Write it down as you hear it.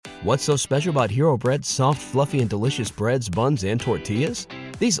What's so special about Hero Bread's soft, fluffy, and delicious breads, buns, and tortillas?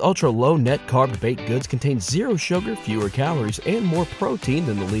 These ultra-low net-carb baked goods contain zero sugar, fewer calories, and more protein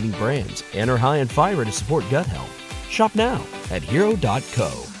than the leading brands, and are high in fiber to support gut health. Shop now at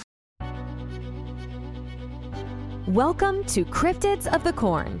hero.co. Welcome to Cryptids of the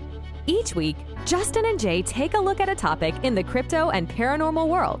Corn. Each week, Justin and Jay take a look at a topic in the crypto and paranormal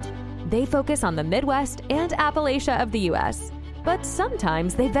world. They focus on the Midwest and Appalachia of the U.S., but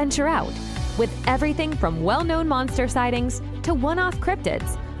sometimes they venture out with everything from well-known monster sightings to one-off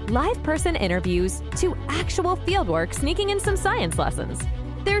cryptids, live person interviews to actual fieldwork sneaking in some science lessons.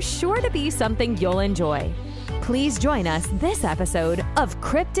 There's sure to be something you'll enjoy. Please join us this episode of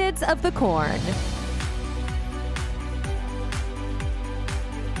Cryptids of the Corn.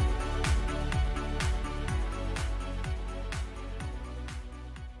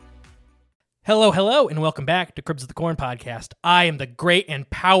 Hello, hello, and welcome back to Cryptids of the Corn podcast. I am the great and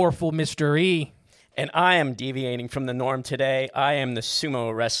powerful Mr. E. And I am deviating from the norm today. I am the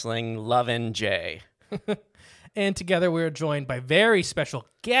sumo wrestling lovin' Jay. And together we are joined by very special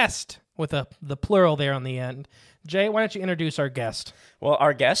guest with the plural there on the end. Jay, why don't you introduce our guest? Well,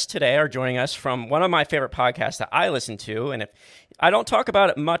 our guests today are joining us from one of my favorite podcasts that I listen to. And if I don't talk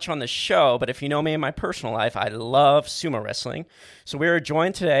about it much on the show, but if you know me in my personal life, I love sumo wrestling. So we are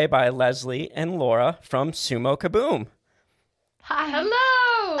joined today by Leslie and Laura from Sumo Kaboom. Hi.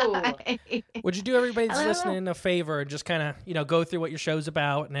 Hello. Hi. Would you do everybody that's Hello. listening a favor and just kind of, go through what your show's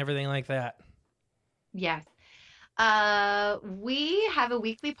about and everything like that? Yes. We have a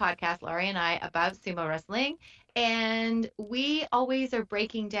weekly podcast, Laurie and I, about sumo wrestling. And we always are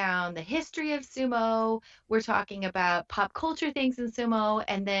breaking down the history of sumo. We're talking about pop culture things in sumo.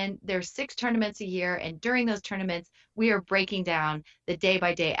 And then there's 6 tournaments a year. And during those tournaments, we are breaking down the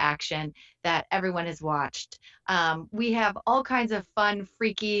day-by-day action that everyone has watched. We have all kinds of fun,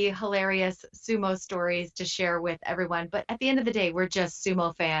 freaky, hilarious sumo stories to share with everyone. But at the end of the day, we're just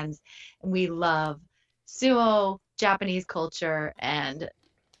sumo fans. And we love sumo, Japanese culture, and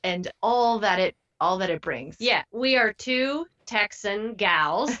all that it brings. Yeah, we are 2 Texan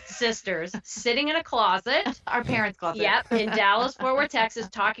gals, sisters, sitting in a closet. Our parents' closet. Yep, in Dallas, Fort Worth, Texas,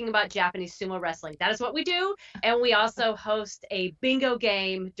 talking about Japanese sumo wrestling. That is what we do. And we also host a bingo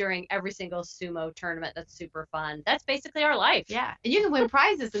game during every single sumo tournament. That's super fun. That's basically our life. Yeah, and you can win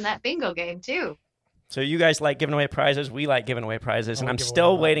prizes in that bingo game, too. So you guys like giving away prizes. We like giving away prizes. And I'm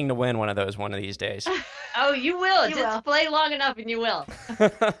still waiting to win one of those one of these days. Oh, you will. You Just will. play long enough and you will.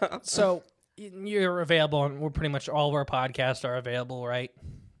 So you're available, and we're pretty much all of our podcasts are available, right?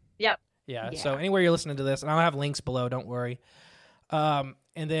 Yep. Yeah. Yeah. So anywhere you're listening to this, and I'll have links below, don't worry. And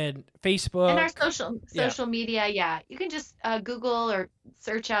then Facebook. And our social media, yeah. You can just Google or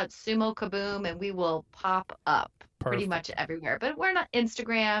search out Sumo Kaboom, and we will pop up pretty Perfect. much everywhere. But we're not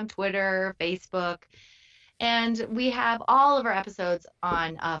Instagram, Twitter, Facebook. And we have all of our episodes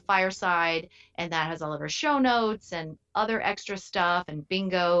on Fireside, and that has all of our show notes and other extra stuff and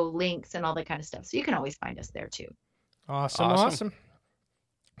bingo links and all that kind of stuff. So you can always find us there, too. Awesome.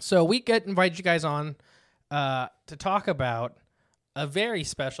 So we invited you guys on to talk about a very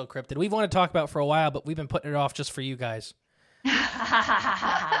special cryptid we've wanted to talk about for a while, but we've been putting it off just for you guys.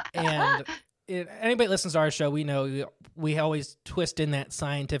 And anybody that listens to our show, we know we always twist in that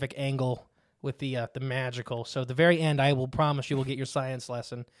scientific angle with the magical. So at the very end, I will promise you will get your science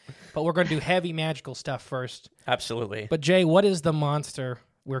lesson. But we're going to do heavy magical stuff first. Absolutely. But Jay, what is the monster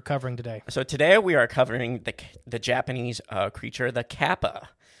we're covering today? So today we are covering the Japanese creature, the Kappa,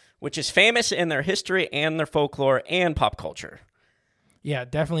 which is famous in their history and their folklore and pop culture. Yeah,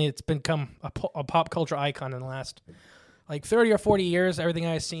 definitely. It's become a pop culture icon in the last 30 or 40 years, everything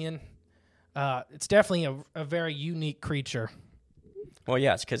I've seen. It's definitely a very unique creature. Well,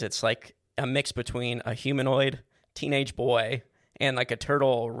 yes, because it's like a mix between a humanoid teenage boy and like a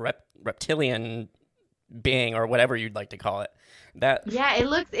turtle reptilian being, or whatever you'd like to call it. Yeah, it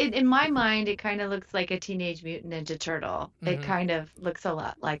looks, in my mind, it kind of looks like a Teenage Mutant Ninja Turtle. It kind of looks a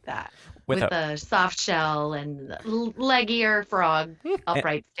lot like that. With a soft shell and leggier frog,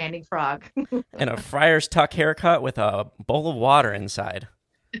 upright standing frog. And a friar's tuck haircut with a bowl of water inside.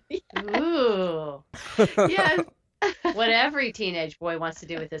 Ooh. Yes. What every teenage boy wants to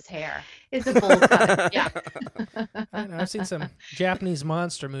do with his hair. It's a bowl cut. Yeah. I've seen some Japanese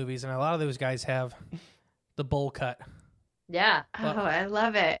monster movies, and a lot of those guys have the bowl cut. Yeah. Oh, I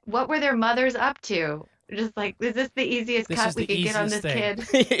love it. What were their mothers up to? Just like, is this the easiest cut we could get on this kid?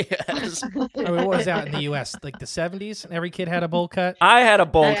 Yes. I mean, what was out in the U.S.? Like the 70s? And every kid had a bowl cut? I had a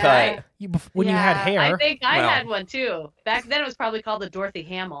bowl cut. When you had hair. I think I had one too. Back then it was probably called the Dorothy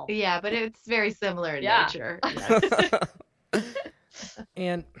Hamill. Yeah, but it's very similar in Yeah. nature.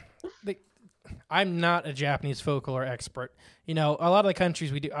 And I'm not a Japanese folklore expert. A lot of the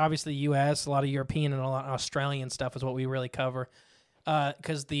countries we do, obviously the U.S., a lot of European and a lot of Australian stuff is what we really cover.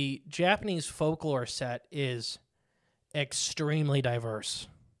 Because the Japanese folklore set is extremely diverse.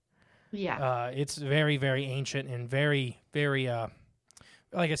 Yeah. It's very, very ancient and very, very,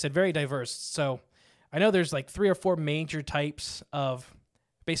 like I said, very diverse. So I know there's like 3 or 4 major types of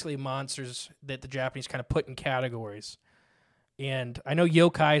basically monsters that the Japanese kind of put in categories. And I know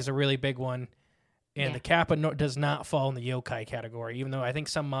yokai is a really big one. And the Kappa does not fall in the yokai category, even though I think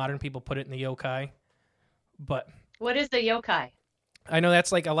some modern people put it in the yokai. But What is the yokai? I know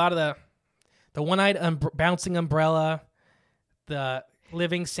that's like a lot of the one-eyed bouncing umbrella, the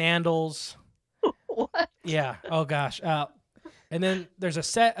living sandals. What? Yeah. Oh, gosh. And then there's a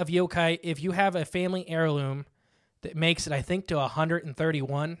set of yokai. If you have a family heirloom that makes it, I think, to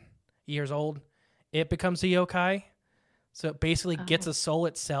 131 years old, it becomes a yokai. So it basically gets a soul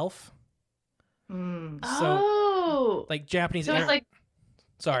itself. So, like Japanese. So it's like.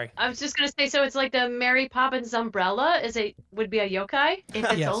 Sorry. I was just gonna say. So it's like the Mary Poppins umbrella would be a yokai If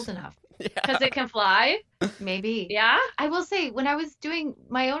it's Yes. old enough. because it can fly. Maybe. Yeah. I will say, when I was doing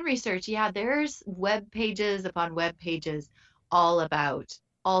my own research, there's web pages upon web pages all about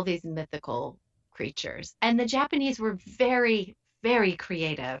all these mythical creatures. And the Japanese were very, very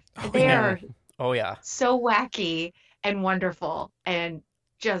creative. They're Oh yeah. so wacky and wonderful and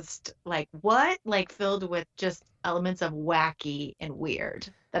just like filled with just elements of wacky and weird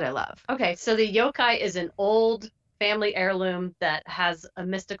that I love. Okay, so the yokai is an old family heirloom that has a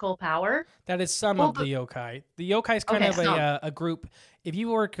mystical power. That is some of the yokai. The yokai is kind of a group. If you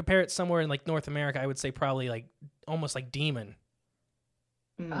were to compare it somewhere in like North America, I would say probably like almost like demon.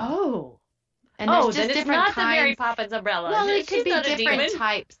 Oh. And there's just then it's different not kinds. the Mary Poppins umbrella. Well, it could She's be not a demon.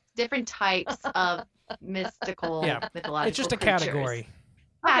 different types of mystical, mythological It's just a creatures. category.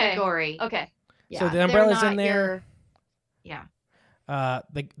 Category. Okay. Yeah, So the they're umbrella's not in there. Yeah.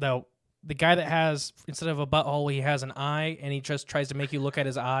 The guy that has, instead of a butthole, he has an eye, and he just tries to make you look at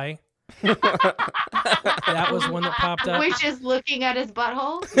his eye. That was one that popped up. Which is looking at his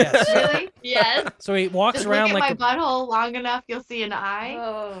butthole? Yes. Really? Yes. So he walks Just around look like at my butthole long enough, you'll see an eye.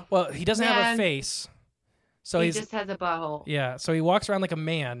 Oh. well, he doesn't have a Man. face. So he he's just has a butthole. yeah. So he walks around like a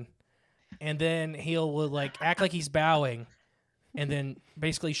man, and then he'll like act like he's bowing, and then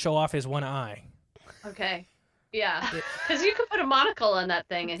basically show off his one eye. Okay. Yeah. Because you could put a monocle on that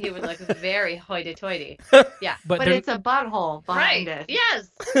thing and he would look very hoity-toity. Yeah. But But there- it's a butthole behind Right. it. Yes.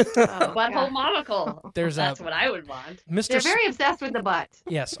 Oh, Butthole God. monocle. there's That's a what I would want. Mr. They're very obsessed with the butt.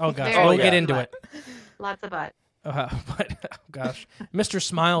 Yes. Oh gosh. Very We'll yeah. get into butt. it. Lots of butt. But oh gosh, Mr.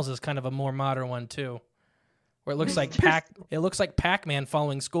 Smiles is kind of a more modern one too, where it looks like Pac-Man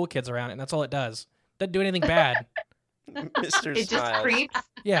following school kids around, and that's all it does. Doesn't do anything bad. Mr. It just Smiles. creeps.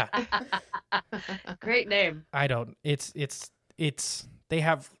 Yeah, Great name. I don't. It's. They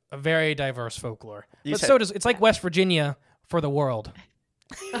have a very diverse folklore, You but said- so does it's like West Virginia for the world.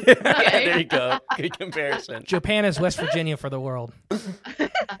 There you go. Good comparison. Japan is West Virginia for the world.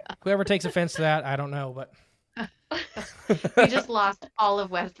 Whoever takes offense to that, I don't know, but We just lost all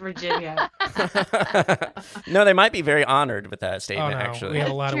of West Virginia. No, they might be very honored with that oh statement. no, Actually. we have a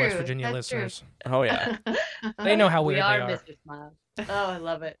That's lot of West true. Virginia That's true. listeners. Oh yeah. They know how We weird are they are. Mr. Smiles. Oh, I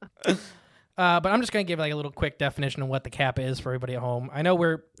love it. But I'm just going to give like a little quick definition of what the Kappa is for everybody at home. I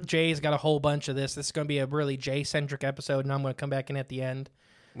know Jay's got a whole bunch of this. This is going to be a really Jay-centric episode, and I'm going to come back in at the end.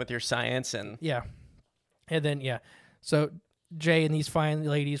 With your science and Yeah. And then, So Jay and these fine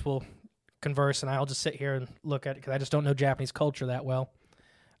ladies will converse, and I'll just sit here and look at it because I just don't know Japanese culture that well.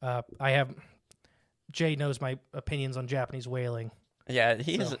 Jay knows my opinions on Japanese whaling. yeah,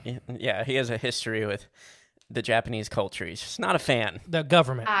 he has a history with the Japanese culture. He's just not a fan. The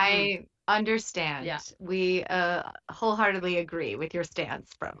government. I understand. Yeah. We wholeheartedly agree with your stance,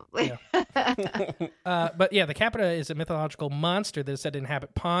 probably. But yeah, the Kappa is a mythological monster that is said to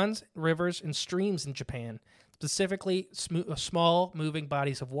inhabit ponds, rivers, and streams in Japan, specifically small, moving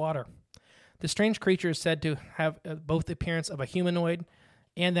bodies of water. The strange creature is said to have both the appearance of a humanoid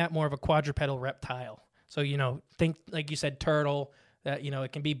and that more of a quadrupedal reptile. So, think, like you said, turtle, that,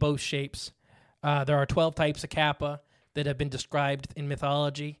 it can be both shapes. There are 12 types of Kappa that have been described in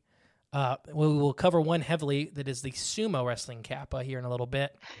mythology. We will cover one heavily that is the sumo wrestling Kappa here in a little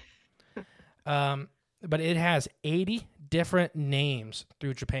bit. But it has 80 different names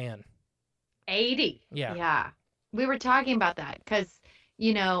through Japan. 80. Yeah. Yeah. We were talking about that because,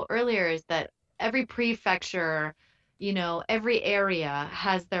 earlier is that every prefecture, every area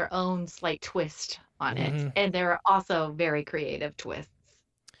has their own slight twist on it. Mhm. And there are also very creative twists.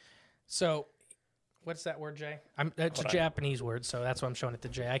 So What's that word, Jay? It's a Japanese word, so that's why I'm showing it to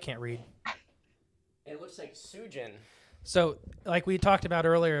Jay. I can't read. It looks like sujin. So, like we talked about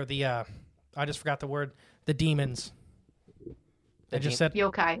earlier, I just forgot the word. The demons. I just said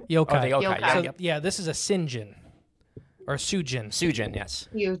yokai. yokai. Oh, the yokai. Yokai. So, Yep. yeah, this is a sinjin or sujin. Sujin, yes.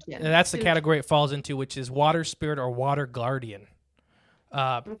 Yujin. And that's the category it falls into, which is water spirit or water guardian.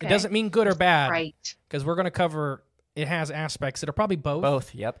 It doesn't mean good or bad, Right. because we're going to cover. It has aspects that are probably both.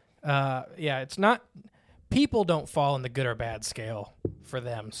 Both, yep. Yeah, it's not. People don't fall in the good or bad scale for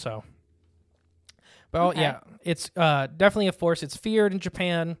them. So, but yeah, it's definitely a force. It's feared in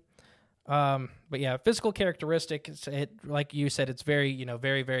Japan. But yeah, physical characteristic. It like you said, it's very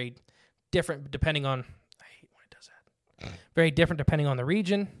very very different depending on. I hate when it does that. Very different depending on the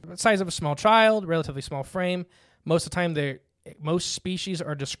region. Size of a small child, relatively small frame. Most of the time, most species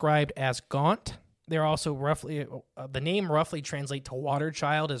are described as gaunt. They're also roughly the name roughly translate to water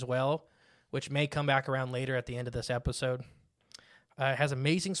child as well, which may come back around later at the end of this episode. It has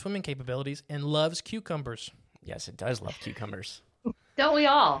amazing swimming capabilities and loves cucumbers. Yes, it does love cucumbers. Don't we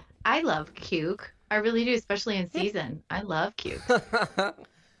all? I love cuke. I really do, especially in season. I love cuke.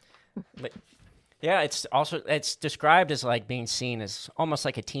 But yeah, it's described as like being seen as almost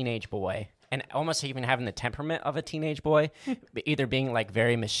like a teenage boy, and almost even having the temperament of a teenage boy, either being like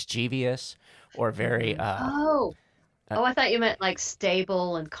very mischievous or very. Oh, I thought you meant like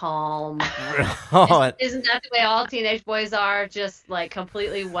stable and calm. Oh, Isn't that the way all teenage boys are? Just like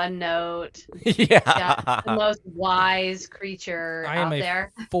completely one note. yeah. The most wise creature I am out a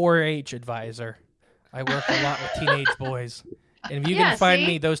there. 4-H advisor. I work a lot with teenage boys. And if you Yeah, can find see?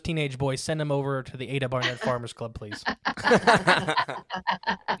 me those teenage boys, send them over to the Ada Barnett Farmers Club, please.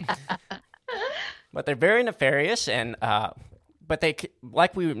 But they're very nefarious, and but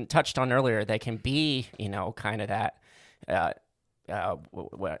like we touched on earlier, they can be kind of that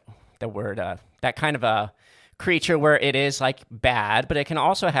what the word that kind of a creature where it is like bad, but it can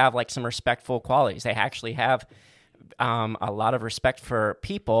also have like some respectful qualities. They actually have a lot of respect for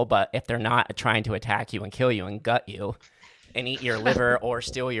people, but if they're not trying to attack you and kill you and gut you and eat your liver or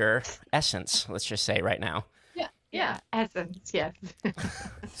steal your essence, let's just say right now. Yeah, essence, yes.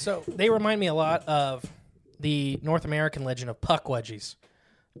 So they remind me a lot of the North American legend of Puckwudgies,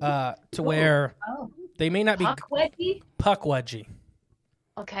 to where they may not be Puckwudgie? Puckwudgie.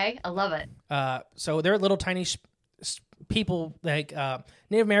 Okay, I love it. So they're little tiny people. Like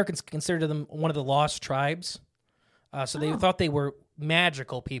Native Americans considered them one of the lost tribes. So they thought they were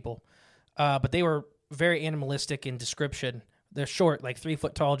magical people, but they were very animalistic in description. They're short, like 3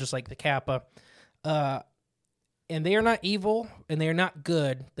 foot tall, just like the Kappa. And they are not evil, and they are not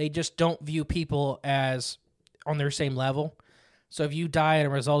good. They just don't view people as on their same level. So if you die as a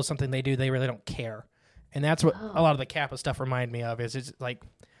result of something they do, they really don't care. And that's what a lot of the Kappa stuff remind me of. Is it's like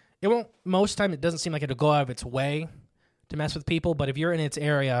it won't most time. It doesn't seem like it'll go out of its way to mess with people. But if you're in its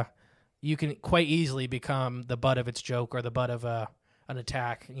area, you can quite easily become the butt of its joke or the butt of an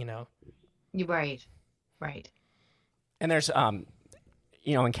attack. You're right. And there's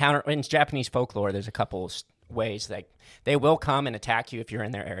in Japanese folklore, there's a couple ways that they will come and attack you if you're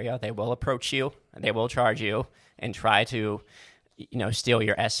in their area. They will approach you, and they will charge you and try to steal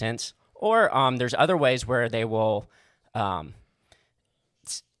your essence. Or there's other ways where they will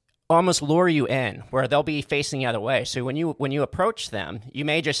almost lure you in, where they'll be facing the other way. So when you approach them, you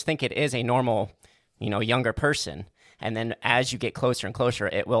may just think it is a normal younger person, and then as you get closer and closer,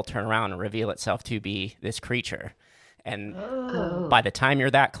 it will turn around and reveal itself to be this creature. And by the time you're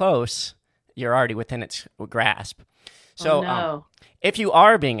that close, you're already within its grasp. So if you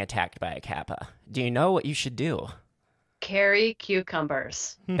are being attacked by a Kappa, do you know what you should do? Carry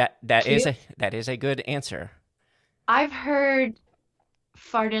cucumbers. That is a good answer. I've heard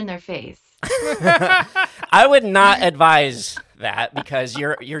fart in their face. I would not advise that, because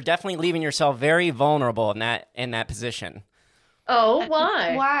you're definitely leaving yourself very vulnerable in that position. Oh,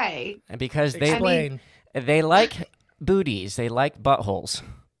 why? Why? And because Explain. they like booties, they like buttholes.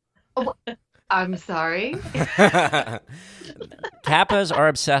 I'm sorry. Kappas are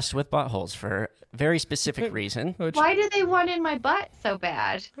obsessed with buttholes for a very specific reason. Why do they want in my butt so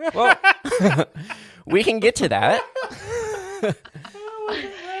bad? Well, we can get to that.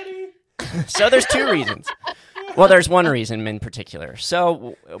 So there's two reasons. Well, there's one reason in particular.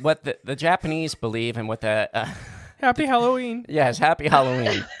 So what the Japanese believe, and what the Happy Halloween. yes, happy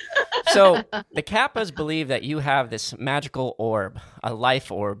Halloween. So the Kappas believe that you have this magical orb, a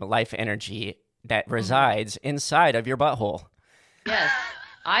life energy that resides inside of your butthole. Yes,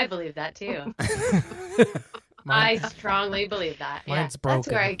 I believe that too. I strongly believe that. Yeah. Mine's broken.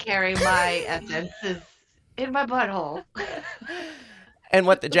 That's where I carry my essence, is in my butthole. And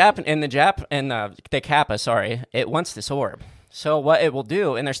what the Kappa, sorry, it wants this orb. So what it will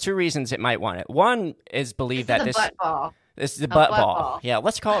do, and there's two reasons it might want it. One is believe that this butt ball. This is the butt ball. ball. Yeah,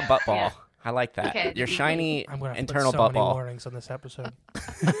 let's call it butt ball. Yeah. I like that. Okay. Your shiny I'm going to internal put so butt many ball. warnings on this episode.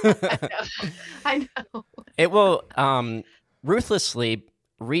 I know. It will ruthlessly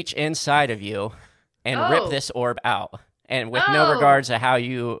reach inside of you and rip Oh. this orb out, and with no Oh. regards to how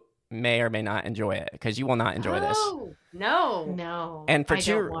you may or may not enjoy it, because you will not enjoy this. No. No. And for I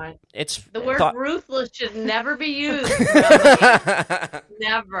two, don't want. it's The word thought- ruthless should never be used. Rosie.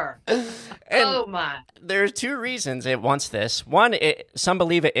 Never. Oh my. There's two reasons it wants this. One, some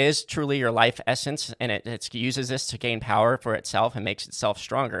believe it is truly your life essence, and it uses this to gain power for itself and makes itself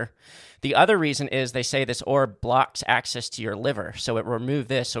stronger. The other reason is they say this orb blocks access to your liver, so it will remove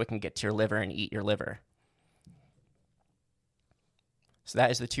this so it can get to your liver and eat your liver. So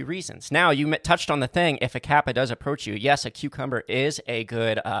that is the two reasons. Now, you touched on the thing, if a Kappa does approach you, yes, a cucumber is a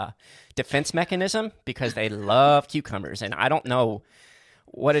good defense mechanism because they love cucumbers, and I don't know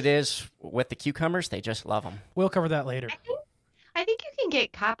what it is with the cucumbers. They just love them. We'll cover that later. I think you can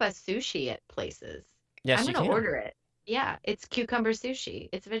get Kappa sushi at places. Yes, I'm you gonna can. order it. Yeah, it's cucumber sushi.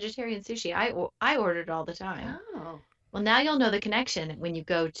 It's vegetarian sushi. I order it all the time. Oh. Well, now you'll know the connection when you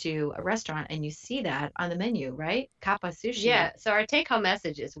go to a restaurant and you see that on the menu, right? Kappa sushi. Yeah. So our take-home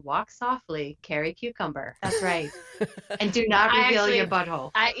message is: walk softly, carry cucumber. That's right. And do not I reveal actually- your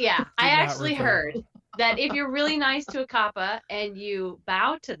butthole. I not actually refer. heard that if you're really nice to a Kappa and you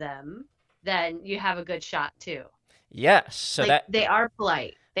bow to them, then you have a good shot too. Yes, so Like, that they are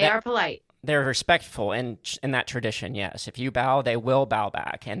polite. They that- are polite. they're respectful in that tradition. Yes, if you bow, they will bow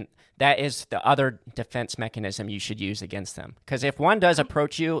back, and that is the other defense mechanism you should use against them. Because if one does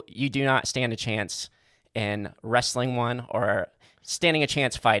approach you, you do not stand a chance in wrestling one or standing a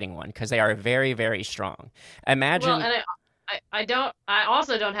chance fighting one, because they are very, very strong. Imagine. Well, and I don't. I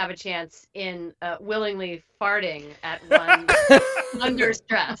also don't have a chance in willingly farting at one under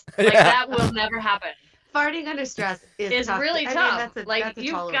stress. Like Yeah. that will never happen. Farting under stress is It's tough. really I mean, tough. that's a Like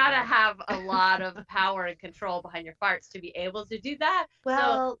you've tolerable. got to have a lot of power and control behind your farts to be able to do that.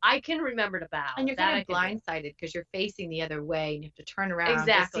 Well, so I can remember to bow. and you're That kind I of can do. blindsided because you're facing the other way and you have to turn around to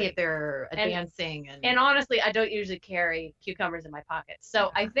Exactly. see if they're And- advancing. And honestly, I don't usually carry cucumbers in my pockets, so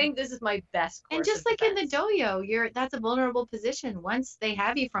I think this is my best. And course just of like in the defense. that's a vulnerable position. Once they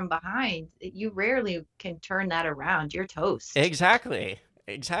have you from behind, you rarely can turn that around. You're toast. Exactly.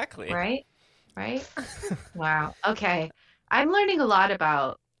 Right? Right? Wow. Okay. I'm learning a lot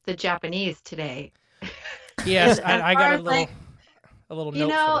about the Japanese today. Yes, As I far got as, a little note You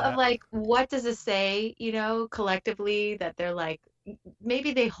know, for that. of like, what does it say, collectively that they're like,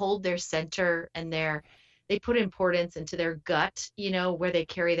 maybe they hold their center and they put importance into their gut, where they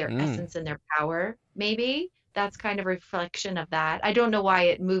carry their essence and their power. Maybe that's kind of a reflection of that. I don't know why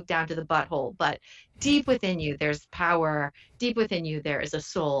it moved down to the butthole, but deep within you, there's power. Deep within you, there is a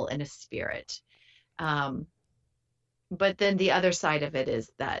soul and a spirit. But then the other side of it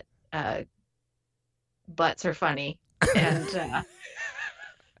is that butts are funny and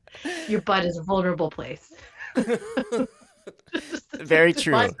your butt is a vulnerable place. Very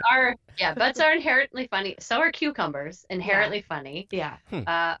true. Butts are inherently funny. So are cucumbers, inherently funny. Yeah.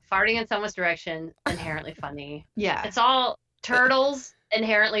 Farting in someone's direction, inherently funny. Yeah. It's all turtles,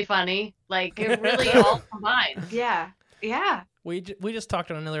 inherently funny. Like it really all combined. Yeah. Yeah. We just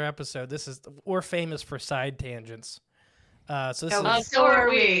talked on another episode. We're famous for side tangents. So this Oh, is So are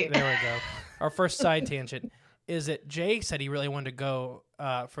we. there we go. Our first side tangent is that Jay said he really wanted to go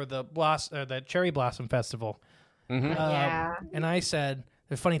for the Cherry Blossom Festival. Mhm. Yeah. And I said,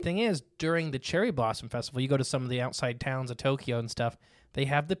 the funny thing is, during the Cherry Blossom Festival, you go to some of the outside towns of Tokyo and stuff, they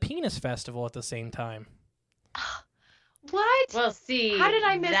have the Penis Festival at the same time. What? Well, see, How did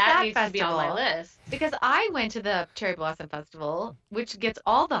I miss that needs to be on my festival? list. Because I went to the Cherry Blossom Festival, which gets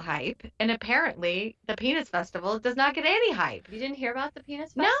all the hype, and apparently the Penis Festival does not get any hype. You didn't hear about the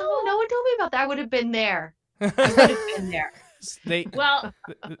penis No, festival? no one told me about that. I would have been there. I would have been there. They Well,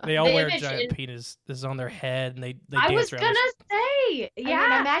 they all the wear image giant in- penises on their head, and they I dance was around. gonna this- say, I yeah.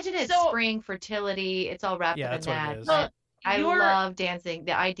 mean, imagine it's so- spring fertility. It's all wrapped Yeah, up in that's what it that. is. But I Your- love dancing.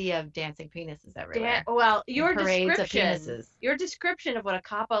 The idea of dancing penises everywhere. Well, your parades of description, penises. your description of what a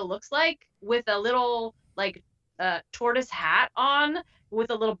kappa looks like with a little tortoise hat on with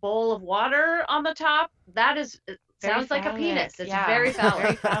a little bowl of water on the top. That is Very sounds like a phallic, penis. It's yeah. very phallic.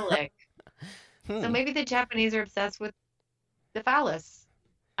 Very phallic. Hmm. So maybe the Japanese are obsessed with the phallus.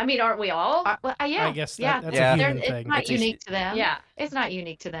 I mean, aren't we all? Yeah. I guess yeah. that's Yeah. a They're- human it's thing. not It's a- unique to them. Yeah. It's not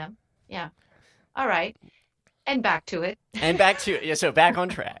unique to them. Yeah. All right. And back to it. And back on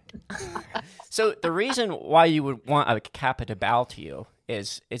track. So the reason why you would want a kappa to bow to you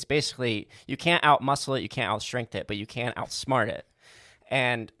is it's basically you can't out-muscle it, you can't out-strength it, but you can outsmart it.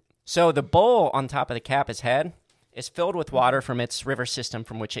 And so the bowl on top of the Kappa's head is filled with water from its river system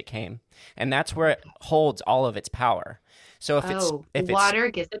from which it came, and that's where it holds all of its power. So if water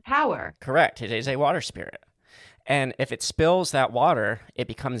gives it power. Correct, it is a water spirit. And if it spills that water, it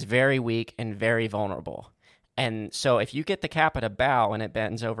becomes very weak and very vulnerable. And so if you get the Kappa to bow and it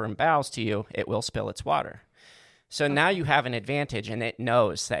bends over and bows to you, it will spill its water. So now you have an advantage, and it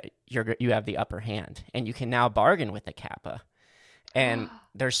knows that you have the upper hand, and you can now bargain with the Kappa. And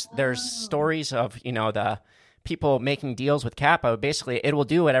there's stories of, the people making deals with Kappa. Basically, it will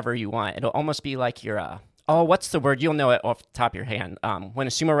do whatever you want. It'll almost be like your what's the word? You'll know it off the top of your hand. When a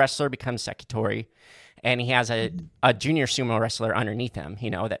sumo wrestler becomes Sekitori, and he has a junior sumo wrestler underneath him,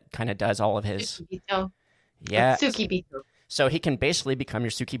 that kind of does all of his. Tsukibito. Yeah. Tsukibito. So he can basically become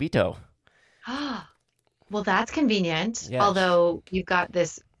your Tsukibito. Well, that's convenient. Yes. Although you've got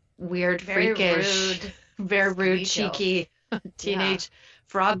this weird, Very freakish, rude very rude, Tsukibito. cheeky teenage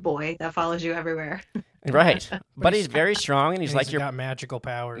frog boy that follows you everywhere. Right. But he's very strong, and he's like your got magical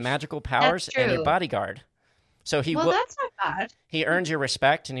powers. magical powers That's and your true. bodyguard. So Well, that's not bad. he earns your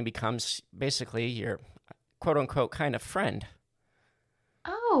respect, and he becomes basically your quote-unquote kind of friend.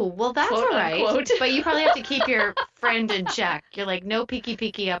 Oh, well, that's Quote, all right. unquote. But you probably have to keep your friend in check. You're like, no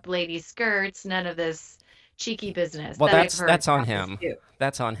peeky up ladies' skirts, none of this cheeky business. Well, that I've heard that's on Kappas him. do.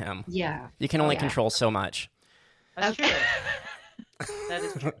 That's on him. Yeah. You can only yeah. control so much. That's Okay. true. That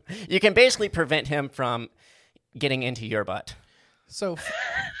is true. You can basically prevent him from getting into your butt. So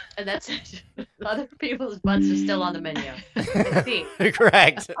And that's it. Other people's butts are still on the menu. I see.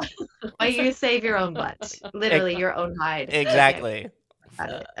 Correct. Why you save your own butt? Literally your own hide. Exactly.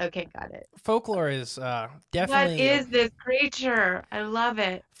 Okay, got it. folklore is What definitely is this creature? I love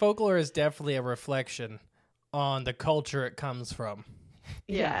it. folklore is definitely a reflection on the culture it comes from.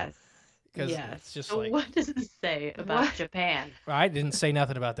 Yes. Because Yes. it's just So like what does it say about What? Japan? I didn't say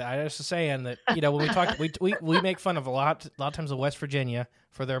nothing about that. I was just saying that when we talk, we make fun of a lot of times of West Virginia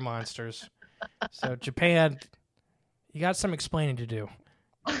for their monsters. So Japan, you got some explaining to do.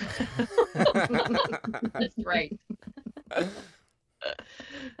 That's right.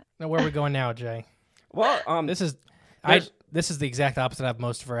 Now where are we going now, Jay? Well, This is There's- this is the exact opposite of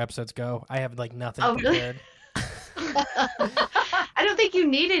most of our episodes go. I have like nothing Oh, really? prepared. I don't think you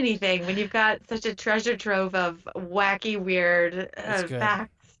need anything when you've got such a treasure trove of wacky, weird That's good.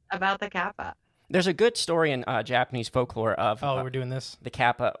 facts about the Kappa. there's a good story in Japanese folklore of Oh, we're doing this. the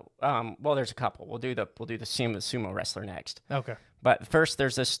Kappa. Well, there's a couple. We'll do the sumo wrestler next. Okay. But first, there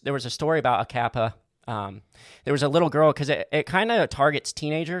was a story about a Kappa. There was a little girl, because it kind of targets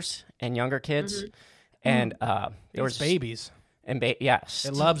teenagers and younger kids, and there was babies. and yes,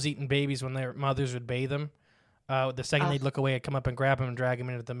 It loves eating babies when their mothers would bathe them. The second they'd look away, I'd come up and grab them and drag them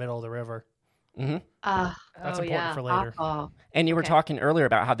into the middle of the river. Mhm. That's important yeah. for later. Awful. And you were Okay. talking earlier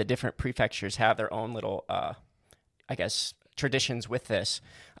about how the different prefectures have their own little, I guess, traditions with this.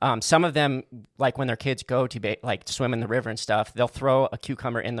 Some of them, like when their kids go to swim in the river and stuff, they'll throw a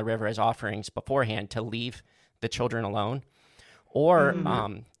cucumber in the river as offerings beforehand to leave the children alone. Or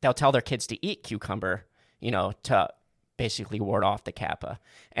they'll tell their kids to eat cucumber, to basically ward off the Kappa.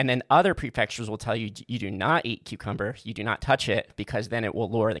 And then other prefectures will tell you you do not eat cucumber, you do not touch it, because then it will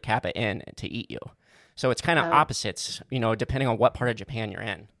lure the Kappa in to eat you. So it's kind of opposites, depending on what part of Japan you're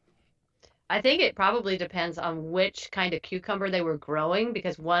in. I think it probably depends on which kind of cucumber they were growing,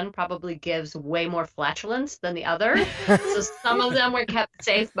 because one probably gives way more flatulence than the other. So some of them were kept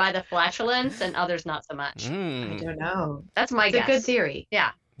safe by the flatulence and others not so much. I don't know. That's my It's guess. a good theory.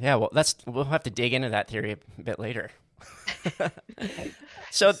 Yeah. Yeah, well, we'll have to dig into that theory a bit later.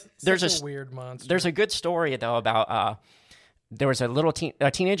 So there's Such a weird monster. there's a good story though about there was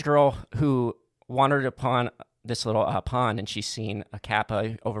a teenage girl who wandered upon this little pond, and she's seen a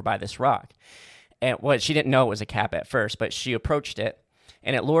Kappa over by this rock. And she didn't know it was a Kappa at first, but she approached it,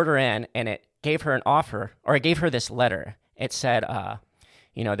 and it lured her in, and it gave her an offer, or it gave her this letter. It said,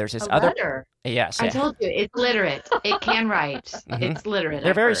 there's this A other letter. yes, I told you, it's literate. It can write. It's literate.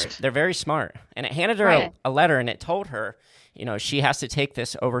 they're very smart, and it handed her Right. a letter, and it told her, she has to take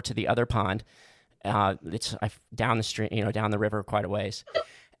this over to the other pond. It's down the stream, down the river quite a ways,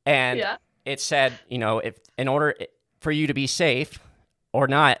 and Yeah. it said, if in order for you to be safe or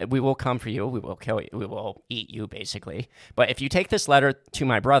not, we will come for you, we will kill you, we will eat you, basically. But if you take this letter to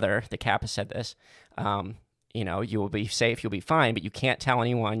my brother, the Kappa said this, you will be safe, you'll be fine, but you can't tell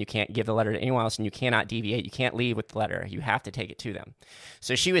anyone, you can't give the letter to anyone else, and you cannot deviate, you can't leave with the letter, you have to take it to them.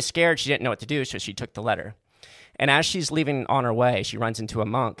 So she was scared, she didn't know what to do, so she took the letter. And as she's leaving on her way, she runs into a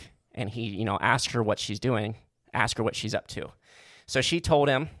monk, and he, asks her what she's doing, asks her what she's up to. So she told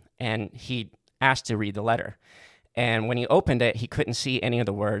him, and he asked to read the letter. And when he opened it, he couldn't see any of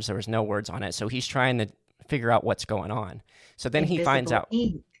the words. There was no words on it. So he's trying to figure out what's going on. So then he finds out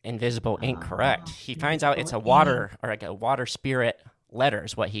invisible ink, correct. He finds out it's a water or like a water spirit letter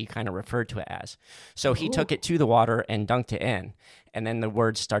is what he kind of referred to it as. So he took it to the water and dunked it in. And then the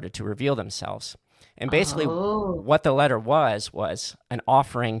words started to reveal themselves. And basically what the letter was an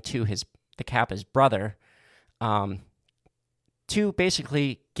offering to the Kappa's brother to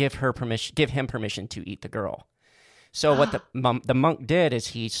basically give him permission to eat the girl. So what the monk did is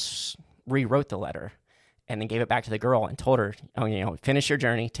he rewrote the letter and then gave it back to the girl and told her, finish your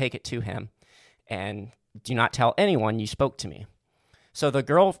journey, take it to him, and do not tell anyone you spoke to me. So the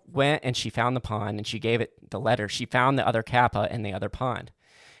girl went and she found the pond and she gave it the letter. She found the other Kappa in the other pond.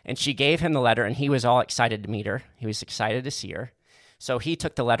 And she gave him the letter and he was all excited to meet her. He was excited to see her. So he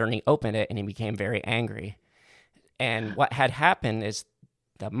took the letter and he opened it and he became very angry. And what had happened is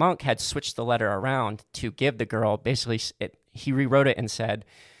the monk had switched the letter around to give the girl, basically, he rewrote it and said,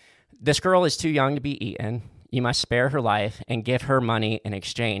 this girl is too young to be eaten. You must spare her life and give her money in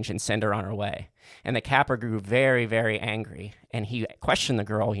exchange and send her on her way. And the Kappa grew very, very angry. And he questioned the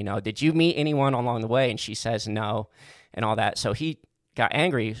girl, did you meet anyone along the way? And she says no, and all that. So he got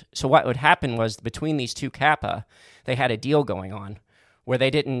angry. So what would happen was between these two Kappa, they had a deal going on where they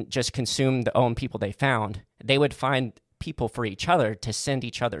didn't just consume the own people they found. They would find people for each other to send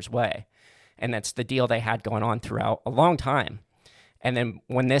each other's way. And that's the deal they had going on throughout a long time. And then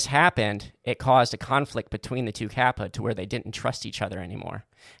when this happened, it caused a conflict between the two Kappa to where they didn't trust each other anymore.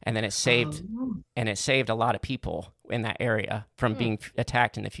 And then it saved a lot of people in that area from being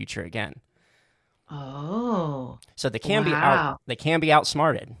attacked in the future again. Oh. So they can be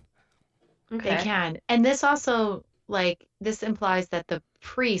outsmarted. Okay. They can. And this also this implies that the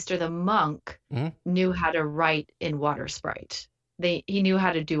priest or the monk knew how to write in water sprite. He knew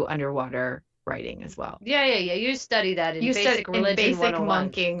how to do underwater writing as well. Yeah. You study that in basic religion, basic 101.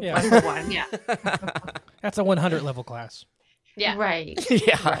 monking 101. Yeah. That's a 100 level class. Yeah. Right.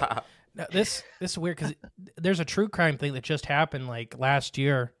 Yeah. Right. Now, this is weird because there's a true crime thing that just happened last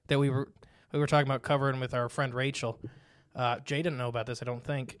year that we were talking about covering with our friend Rachel. Jay didn't know about this, I don't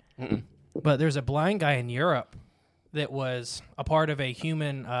think. But there's a blind guy in Europe that was a part of a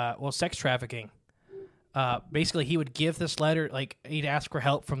human, sex trafficking. Basically, he would give this letter, he'd ask for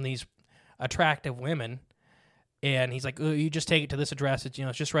help from these attractive women, and he's like, "Oh, you just take it to this address. It's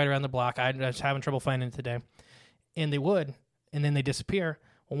it's just right around the block. I was having trouble finding it today," and they would, and then they disappear.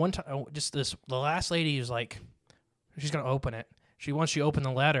 Well, one time, the last lady was like, she's gonna open it. Once she opened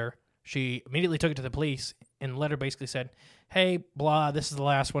the letter, she immediately took it to the police, and the letter basically said, "Hey, blah, this is the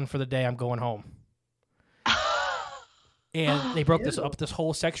last one for the day. I'm going home." And they broke this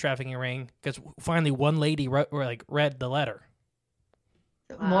whole sex trafficking ring because finally one lady read the letter.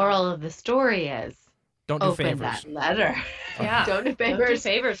 The moral of the story is don't do open favors. that letter. Yeah. Don't do favors. Don't do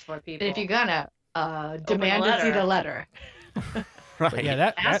favors for people. If you're gonna demand to see the letter. Right. But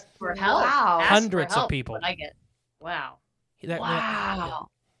yeah, ask for help. Wow. Ask hundreds for help, of people. I get. Wow. Wow.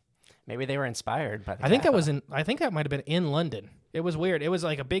 Maybe they were inspired by the I think that Kappa. I think that might have been in London. It was weird. It was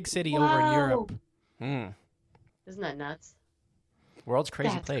like a big city over in Europe. Isn't that nuts? World's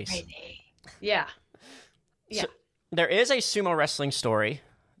crazy That's place. crazy. Yeah. Yeah. So, there is a sumo wrestling story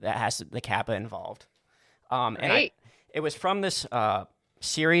that has the Kappa involved. And it was from this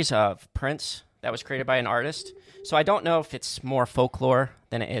series of prints that was created by an artist. So I don't know if it's more folklore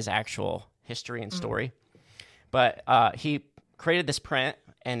than it is actual history and story. But he created this print,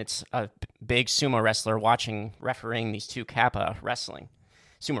 and it's a big sumo wrestler refereeing these two Kappa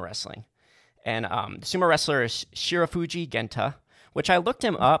sumo wrestling. And the sumo wrestler is Shirafuji Genta, which I looked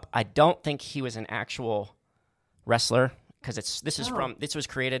him up. I don't think he was an actual wrestler because these were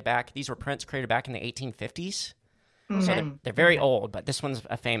prints created back in the 1850s. So they're very old, but this one's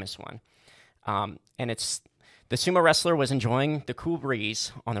a famous one. And it's the sumo wrestler was enjoying the cool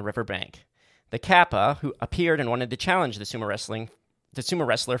breeze on the riverbank. The Kappa, who appeared and wanted to challenge the sumo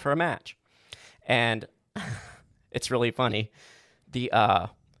wrestler for a match. And it's really funny. The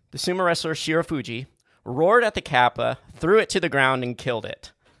sumo wrestler Shirafuji roared at the Kappa, threw it to the ground, and killed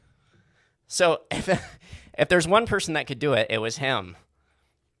it. So if there's one person that could do it, it was him.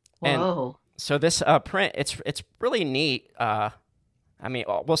 Whoa. And so this print, it's really neat.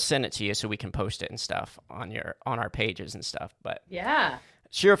 We'll send it to you so we can post it and stuff on our pages and stuff. But Yeah.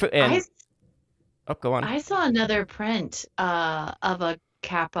 Shirafuji. Go on. I saw another print of a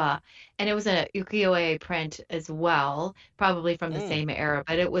Kappa, and it was a ukiyo-e print as well, probably from the same era,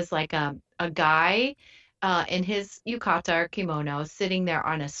 but it was like a guy in his yukata or kimono, sitting there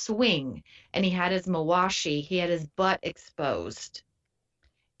on a swing, and he had his mawashi, he had his butt exposed,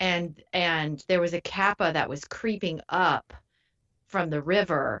 and there was a kappa that was creeping up from the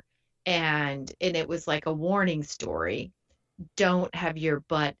river, and it was like a warning story. Don't have your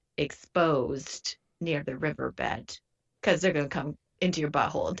butt exposed near the riverbed because they're going to come into your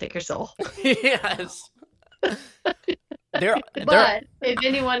butthole and take your soul. Yes. They're But if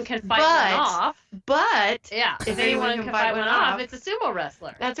anyone can fight one off, But yeah, if anyone can fight one off, it's a sumo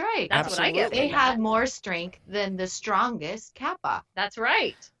wrestler. that's right. That's what I get. Absolutely. They have more strength than the strongest kappa. That's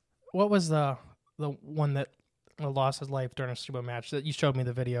right. What was the one that lost his life during a sumo match that you showed me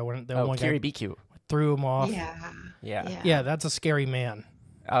the video when the one guy Kiribikyu. threw him off? Yeah. Yeah, that's a scary man.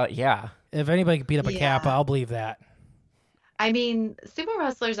 Yeah. If anybody could beat up a Yeah. kappa, I'll believe that. I mean, sumo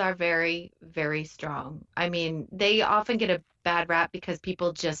wrestlers are very, very strong. I mean, they often get a bad rap because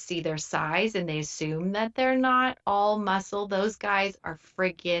people just see their size and they assume that they're not all muscle. Those guys are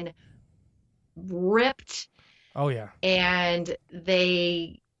friggin' ripped, Oh yeah. and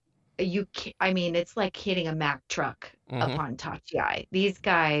I mean, it's like hitting a Mack truck upon Tachiai. These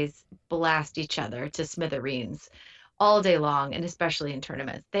guys blast each other to smithereens all day long, and especially in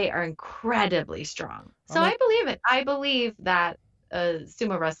tournaments. They are incredibly strong. So I believe it. I believe that a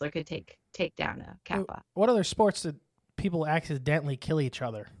sumo wrestler could take down a kappa. What other sports did people accidentally kill each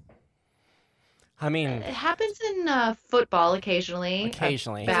other? I mean, It happens in football occasionally.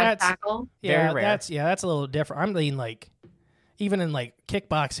 occasionally. Bad That's- tackle. Yeah, Very rare. that's a little different. I'm mean, like, even in like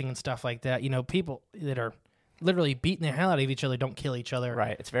kickboxing and stuff like that, people that are literally beating the hell out of each other don't kill each other.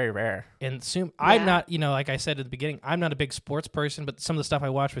 Right. It's very rare. And I'm Yeah. not, like I said at the beginning, I'm not a big sports person, but some of the stuff I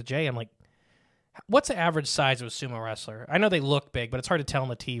watch with Jay, I'm like, what's the average size of a sumo wrestler? I know they look big, but it's hard to tell on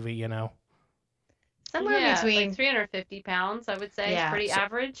the TV, Somewhere between like 350 pounds, I would say, Yeah. is pretty So-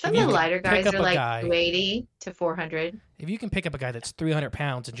 average. some you of the can lighter pick guys up are a like guy- 280 to 400. If you can pick up a guy that's 300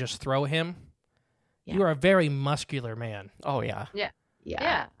 pounds and just throw him, Yeah. you are a very muscular man. Oh, yeah.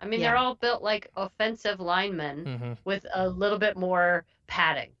 Yeah, I mean, Yeah. they're all built like offensive linemen Mm-hmm. with a little bit more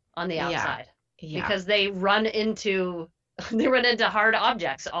padding on the Yeah. outside Yeah. because they run into hard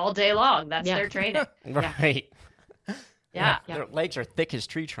objects all day long. That's Yeah. their training. Right. Yeah. Yeah. Their legs are thick as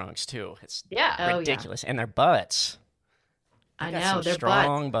tree trunks, too. It's Yeah. Oh, yeah. ridiculous. And their butts. I They got know some they're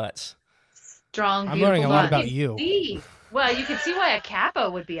strong butts. strong. I'm learning a beautiful lot butts. about you. See, well, you can see why a kappa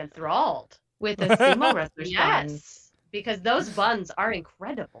would be enthralled. With a sumo wrestler's buns. Yes, because those buns are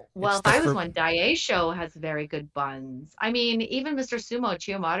incredible. Well, It's if I was the- one, Daisho has very good buns. I mean, even Mr. Sumo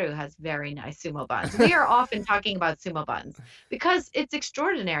Chiyomaru has very nice sumo buns. We are often talking about sumo buns because it's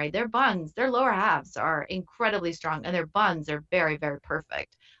extraordinary. Their buns, their lower halves are incredibly strong, and their buns are very, very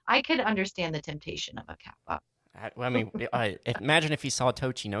perfect. I could understand the temptation of a kappa. I mean, imagine if you saw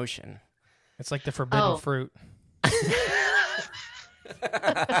Tochi Notion. It's like the forbidden Oh. fruit.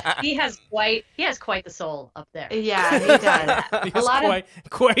 He has quite the soul up there. Yeah, he does. It's lot of-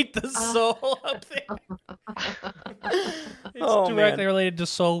 quite the soul up there. It's Oh, directly man. related to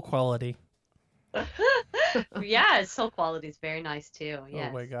soul quality. Yeah, his soul quality is very nice too. Yes.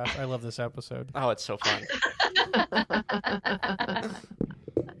 Oh my gosh, I love this episode. Oh, it's so fun.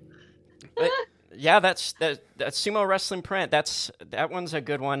 But, yeah, that's sumo wrestling print. That one's a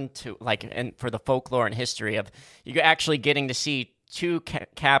good one to like, and for the folklore and history of you actually getting to see two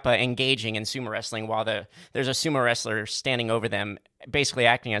kappa engaging in sumo wrestling while there's a sumo wrestler standing over them, basically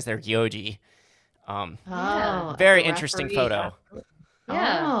acting as their gyoji. Oh, Very as a interesting referee. photo.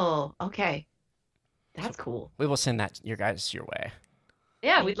 Yeah. Oh, okay. That's cool. We will send that your guys your way.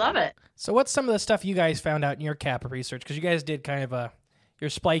 Yeah, we'd love it. So, what's some of the stuff you guys found out in your Kappa research? Because you guys did kind of your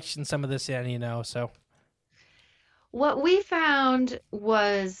spikes and some of this in, so. What we found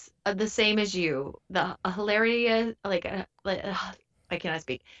was the same as you. The hilarity, I cannot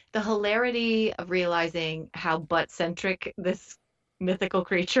speak. The hilarity of realizing how butt-centric this mythical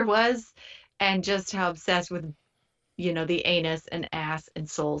creature was, and just how obsessed with, the anus and ass and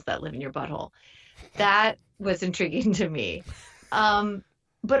souls that live in your butthole. That was intriguing to me.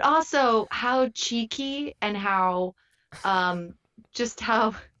 But also how cheeky and how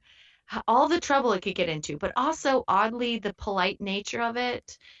all the trouble it could get into, but also oddly the polite nature of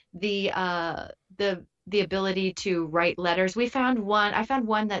it, the ability to write letters. I found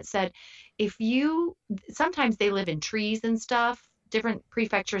one that said, sometimes they live in trees and stuff. Different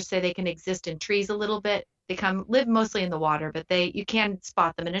prefectures say they can exist in trees a little bit. They live mostly in the water, but you can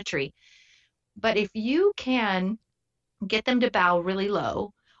spot them in a tree. But if you can get them to bow really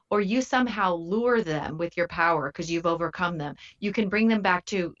low, or you somehow lure them with your power because you've overcome them, you can bring them back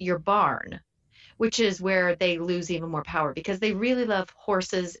to your barn, which is where they lose even more power because they really love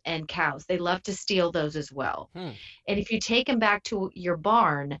horses and cows. They love to steal those as well. And if you take them back to your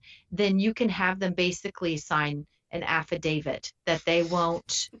barn, then you can have them basically sign an affidavit that they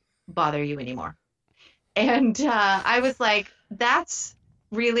won't bother you anymore. And I was like, that's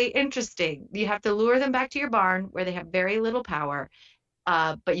really interesting. You have to lure them back to your barn where they have very little power,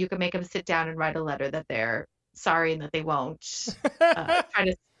 but you can make them sit down and write a letter that they're sorry and that they won't try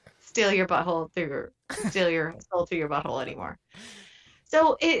to steal your soul through your butthole anymore.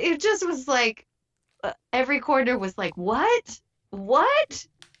 So it just was like every corner was like, what? But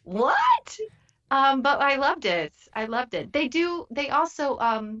I loved it. They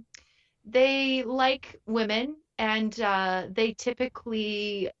also they like women, and they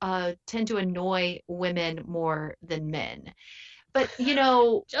typically tend to annoy women more than men. But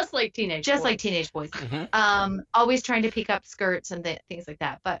just like teenage boys, always trying to pick up skirts and things like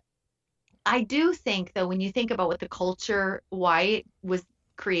that. But I do think, though, when you think about what the culture, why it was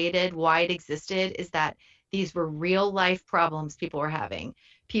created, why it existed, is that these were real life problems people were having.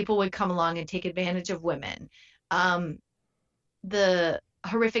 People would come along and take advantage of women. The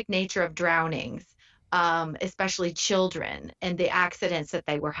horrific nature of drownings, especially children, and the accidents that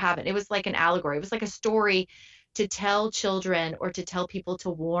they were having. It was like an allegory. It was like a story to tell children or to tell people,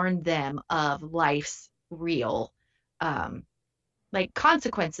 to warn them of life's real like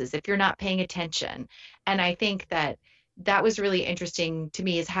consequences if you're not paying attention. And I think that was really interesting to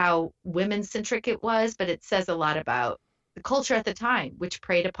me, is how women-centric it was, but it says a lot about the culture at the time, which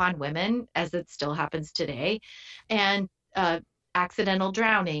preyed upon women, as it still happens today, and accidental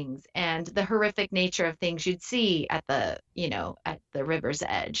drownings and the horrific nature of things you'd see at the river's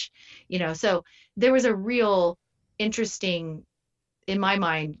edge. So there was a real interesting, in my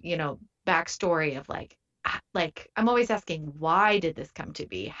mind, backstory of like I'm always asking, why did this come to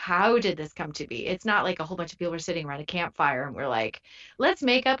be? How did this come to be? It's not like a whole bunch of people were sitting around a campfire and we're like, let's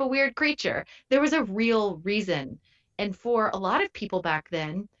make up a weird creature. There was a real reason. And for a lot of people back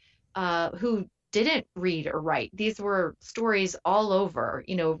then who didn't read or write, these were stories all over,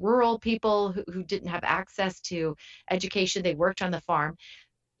 rural people who didn't have access to education. They worked on the farm.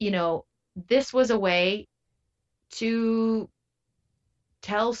 This was a way to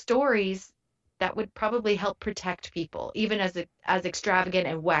tell stories that would probably help protect people, even as extravagant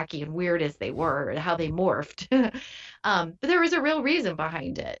and wacky and weird as they were, and how they morphed. But there was a real reason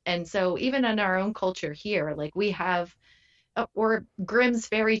behind it. And so even in our own culture here, like we have, or Grimm's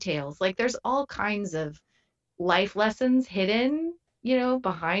fairy tales, like there's all kinds of life lessons hidden,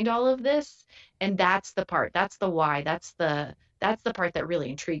 behind all of this. And that's the why, that's the part that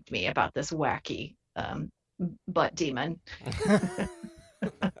really intrigued me about this wacky butt demon.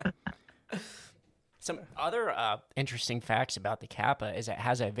 Some other interesting facts about the Kappa is it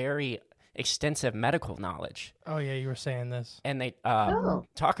has a very extensive medical knowledge. Oh yeah, you were saying this. And they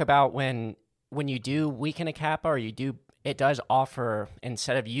talk about when you do weaken a Kappa, or it does offer,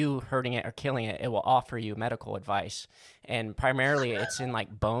 instead of you hurting it or killing it, it will offer you medical advice. And primarily it's in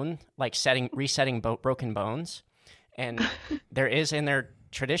like bone, like resetting broken bones. And there is in their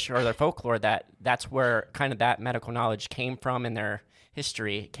tradition or their folklore that's where kind of that medical knowledge came from in their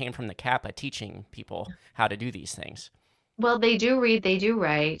history. It came from the Kappa teaching people how to do these things. Well, they do read, they do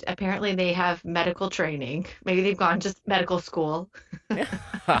write. Apparently they have medical training. Maybe they've gone to medical school.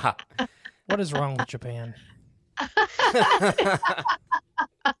 What is wrong with Japan?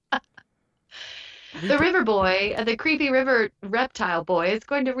 The river boy, the creepy river reptile boy, is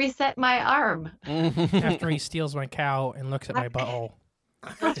going to reset my arm. After he steals my cow and looks at my butthole.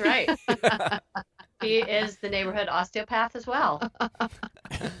 That's right. He is the neighborhood osteopath as well.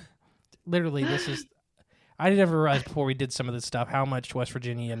 Literally, I never realized before we did some of this stuff how much West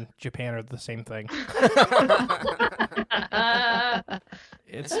Virginia and Japan are the same thing.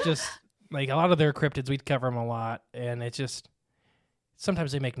 It's just, like, a lot of their cryptids, we'd cover them a lot, and it's just,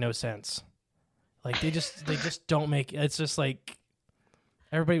 sometimes they make no sense. Like, they just don't make, it's just like,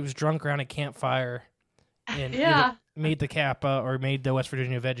 everybody was drunk around a campfire and either made the Kappa or made the West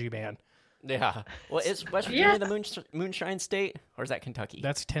Virginia Veggie Band. Yeah. Well, is West Virginia the moonshine state, or is that Kentucky?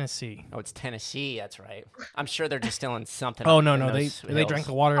 That's Tennessee. Oh, it's Tennessee. That's right. I'm sure they're distilling something. Oh, no. They drank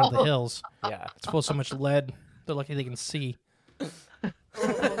the water out of the hills. Yeah. It's full of so much lead. They're lucky they can see.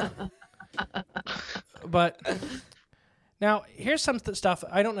 But now, here's some stuff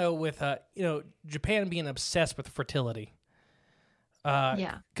I don't know with, Japan being obsessed with fertility.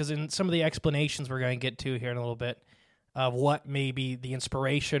 Because in some of the explanations we're going to get to here in a little bit, of what may be the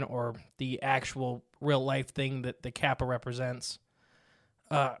inspiration or the actual real life thing that the Kappa represents,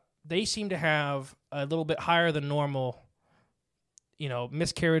 they seem to have a little bit higher than normal,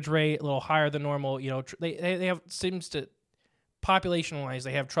 miscarriage rate a little higher than normal. They have seems to population wise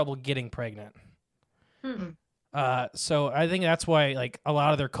they have trouble getting pregnant. So I think that's why like a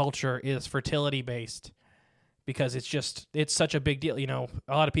lot of their culture is fertility based, because it's such a big deal. A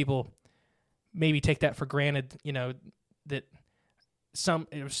lot of people maybe take that for granted. That some,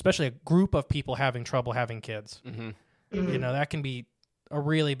 especially a group of people having trouble having kids. That can be a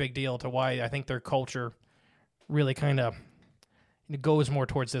really big deal to why I think their culture really kind of goes more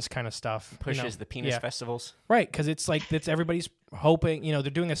towards this kind of stuff. Pushes the penis festivals. Right, because it's everybody's hoping, they're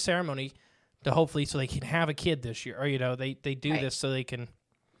doing a ceremony to hopefully so they can have a kid this year. Or, they do this so they can,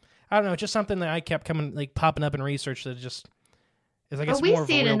 I don't know, it's just something that I kept popping up in research that just is, I guess, But we more of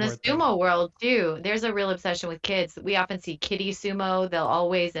a see it in the real-world thing. sumo world too. There's a real obsession with kids. We often see kiddie sumo. They'll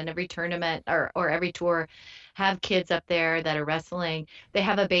always, in every tournament or every tour, have kids up there that are wrestling. They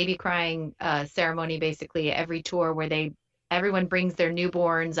have a baby crying ceremony basically every tour where everyone brings their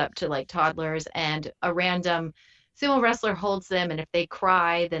newborns up to like toddlers, and a random sumo wrestler holds them, and if they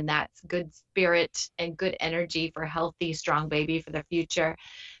cry, then that's good spirit and good energy for a healthy, strong baby for the future.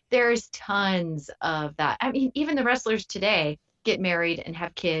 There's tons of that. I mean, even the wrestlers today get married and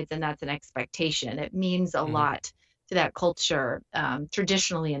have kids, and that's an expectation. It means a lot to that culture,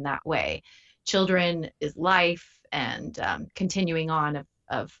 traditionally in that way. Children is life, and continuing on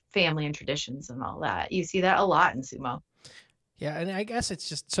of family and traditions and all that. You see that a lot in sumo. Yeah, and I guess it's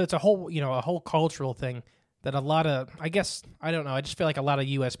just, so it's a whole cultural thing that a lot of, I guess, I don't know, I just feel like a lot of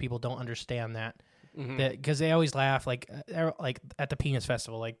U.S. people don't understand that. That because they always laugh like at the penis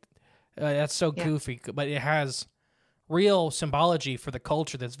festival, like that's so goofy, but it has real symbology for the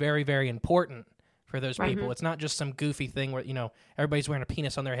culture that's very, very important for those people. It's not just some goofy thing where everybody's wearing a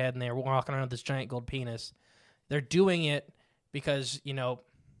penis on their head and they're walking around with this giant gold penis. They're doing it because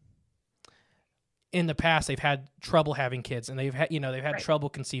in the past they've had trouble having kids, and they've had trouble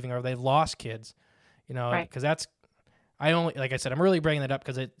conceiving, or they've lost kids, because that's, like I said, I'm really bringing that up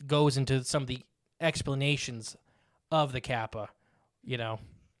because it goes into some of the explanations of the Kappa. I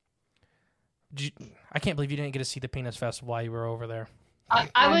can't believe you didn't get to see the penis festival while you were over there.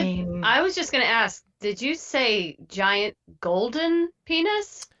 I was just going to ask, did you say giant golden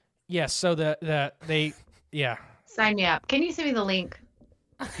penis? Yes. So they Sign me up. Can you send me the link?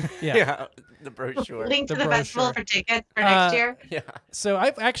 Yeah. The brochure. Link to the brochure. festival for tickets for next year. Yeah. So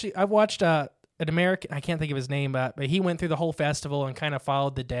I've watched an American, I can't think of his name, but he went through the whole festival and kind of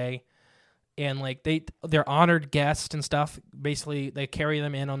followed the day. And like they're honored guests and stuff. Basically, they carry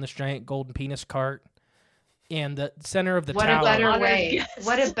them in on this giant golden penis cart. And the center of the What tower. a better Honored way! guest.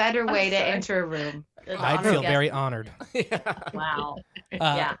 What a better way to sorry. enter a room. I'd feel very honored. Wow.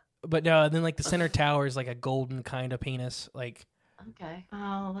 Yeah. But no, then like the center tower is like a golden kind of penis. Like, Okay.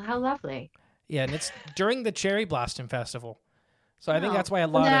 Oh, how lovely! yeah, and it's during the Cherry Blossom Festival. So I think Oh, that's why a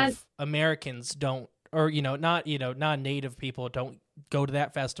lot that- of Americans don't, or non-native people don't go to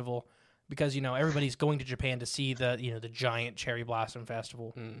that festival, because everybody's going to Japan to see the the giant Cherry Blossom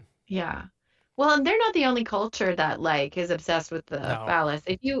Festival. Yeah. Well, and they're not the only culture that is obsessed with the No. phallus.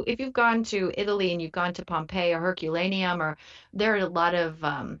 If you've gone to Italy and you've gone to Pompeii or Herculaneum, or there is a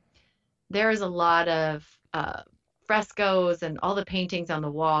lot of frescoes and all the paintings on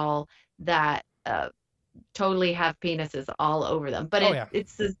the wall that totally have penises all over them. But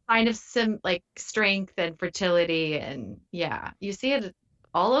it's a sign of strength and fertility, and you see it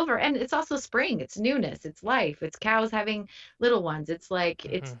all over. And it's also spring. It's newness. It's life. It's cows having little ones. It's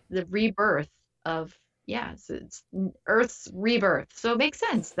it's the rebirth of so it's Earth's rebirth. So it makes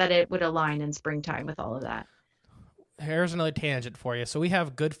sense that it would align in springtime with all of that. Here's another tangent for you. So we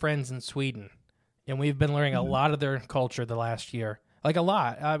have good friends in Sweden, and we've been learning a lot of their culture the last year. Like a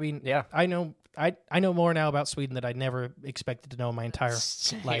lot. I mean, Yeah. I know more now about Sweden than I never expected to know in my entire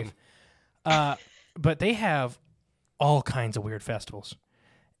life. But they have all kinds of weird festivals.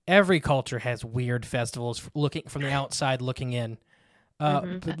 Every culture has weird festivals looking from the outside looking in.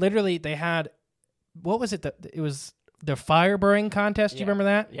 But literally they had, what was it? It was the fire burning contest. Do you remember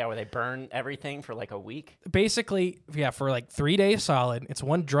that? Yeah, where they burn everything for like a week. Basically, for like 3 days solid. It's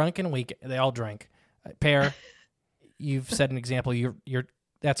one drunken week. They all drank. Pear, you've set an example.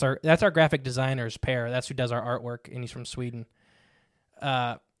 That's our graphic designer's Pear. That's who does our artwork, and he's from Sweden.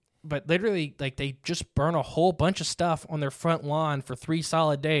 But literally, like, they just burn a whole bunch of stuff on their front lawn for 3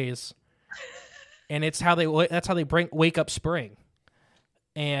 solid days, and that's how they wake up spring.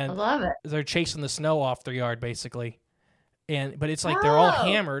 And I love it. they're chasing the snow off their yard, basically. But it's like they're all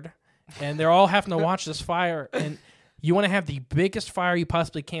hammered, and they're all having to watch this fire. And you want to have the biggest fire you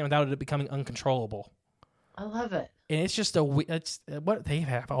possibly can without it becoming uncontrollable. I love it. And it's just it's what they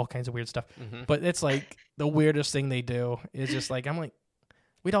have all kinds of weird stuff, Mm-hmm. but it's like the weirdest thing they do is just like I'm like,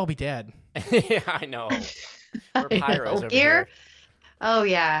 we'd all be dead. Yeah, I know. We're I know. pyros over Here? here. Oh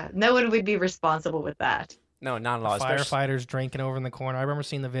yeah, no one would be responsible with that. No, not at The all. firefighters drinking over in the corner. I remember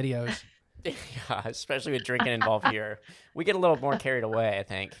seeing the videos. Yeah, especially with drinking involved here. We get a little more carried away, I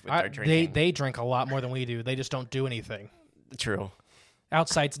think, with our drinking. They drink a lot more than we do. They just don't do anything. True.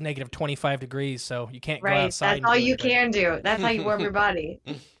 Outside's negative 25 degrees, so you can't go Right, outside. that's and all do you anything. can do. That's how you warm your body.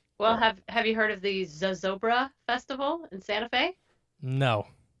 Well, have you heard of the Zozobra Festival in Santa Fe? No.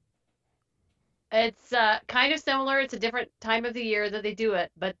 It's kind of similar. It's a different time of the year that they do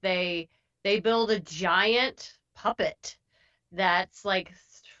it, but they build a giant puppet that's like,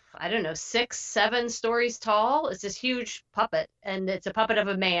 I don't know, 6, 7 stories tall. It's this huge puppet, and it's a puppet of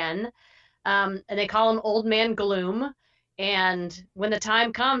a man, and they call him Old Man Gloom. And when the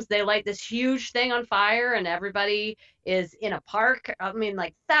time comes, they light this huge thing on fire, and everybody is in a park. I mean,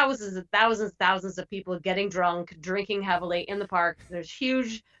 like thousands and thousands of people getting drunk, drinking heavily in the park. There's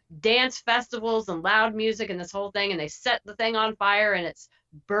huge dance festivals and loud music and this whole thing, and they set the thing on fire, and it's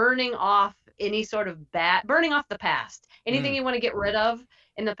burning off any sort of burning off the past. Anything you want to get rid of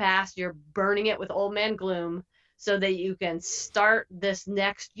in the past, you're burning it with Old Man Gloom so that you can start this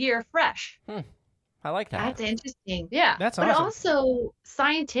next year fresh. I like that. That's interesting. Yeah. That's But awesome. also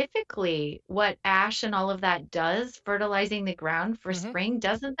scientifically, what ash and all of that does, fertilizing the ground for Mhm. spring,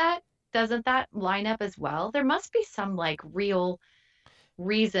 doesn't that line up as well? There must be some like real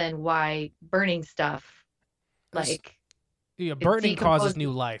reason why burning stuff, It's- like Yeah, burning causes decomposes.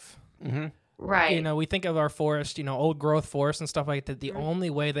 new life. Mm-hmm. right. You know, we think of our forest, old growth forests and stuff like that. The only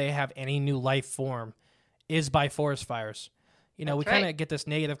way they have any new life form is by forest fires. We That's kind right. of get this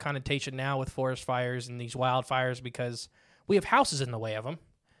negative connotation now with forest fires and these wildfires because we have houses in the way of them.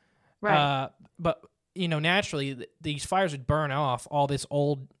 Right. But naturally, these fires would burn off all this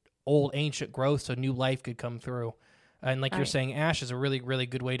old ancient growth, so new life could come through. And like you're Right. saying, ash is a really, really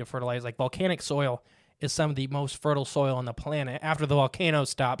good way to fertilize. Like volcanic soil is some of the most fertile soil on the planet. After the volcano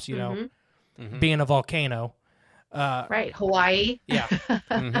stops, being a volcano. Right. Hawaii. Yeah.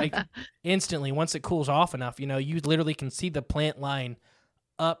 Like instantly, once it cools off enough, you literally can see the plant line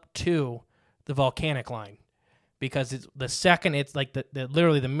up to the volcanic line because it's the second it's like the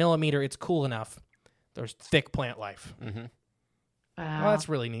literally the millimeter it's cool enough, there's thick plant life. Mm-hmm. Wow. Well, that's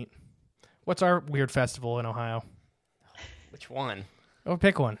really neat. What's our weird festival in Ohio? Which one? Oh,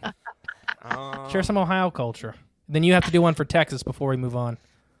 pick one. Share some Ohio culture. Then you have to do one for Texas before we move on.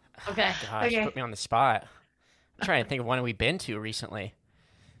 Okay. Gosh, Okay. put me on the spot. I'm trying to think of one we've been to recently.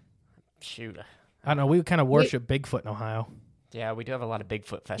 Shoot. I don't know. We kind of worship Bigfoot in Ohio. Yeah, we do have a lot of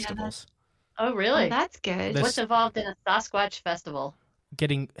Bigfoot festivals. Oh, Oh, really? that's good. This- What's involved in a Sasquatch festival?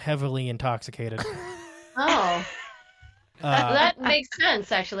 Getting heavily intoxicated. Oh, that makes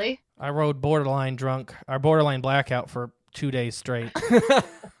sense, actually. I rode borderline drunk, or borderline blackout for 2 days straight.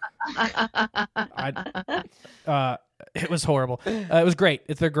 It was horrible. It was great.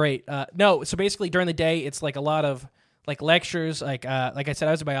 They're great. No, so basically during the day, it's like a lot of like lectures. Like I said,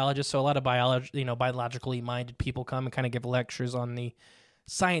 I was a biologist, so a lot of biologically minded people come and kind of give lectures on the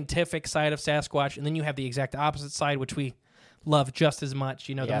scientific side of Sasquatch, and then you have the exact opposite side, which we love just as much.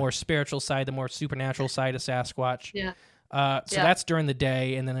 The Yeah. more spiritual side, the more supernatural side of Sasquatch. Yeah. So Yeah. that's during the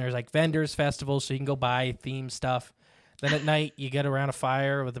day, and then there's like vendors, festivals, so you can go buy theme stuff. Then at night, you get around a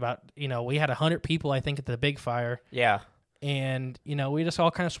fire with about, we had 100 people, I think, at the big fire. Yeah. And, we just all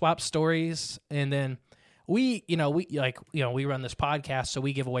kind of swap stories. And then we run this podcast, so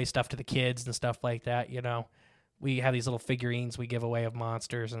we give away stuff to the kids and stuff like that, We have these little figurines we give away of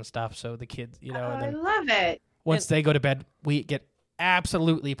monsters and stuff. So the kids, and I then love it. once they go to bed, we get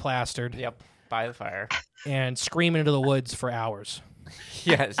absolutely plastered Yep. By the fire. and scream into the woods for hours.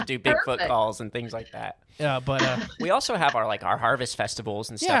 Yes, do Bigfoot Perfect. calls and things like that. But We also have our harvest festivals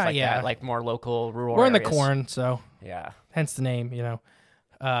and stuff Yeah, like yeah. that, like more local, rural we're in the areas. corn, so Yeah. hence the name,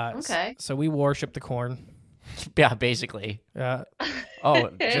 Okay. So we worship the corn. Yeah, basically. Oh,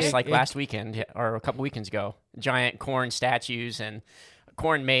 just like It- last weekend or a couple weekends ago, giant corn statues and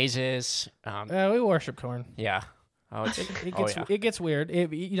corn mazes. We worship corn. Yeah. Oh, it's, It oh, gets yeah. it gets weird.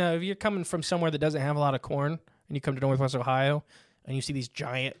 If you're coming from somewhere that doesn't have a lot of corn and you come to Northwest Ohio and you see these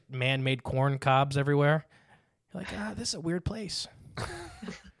giant man-made corn cobs everywhere, you're like, this is a weird place.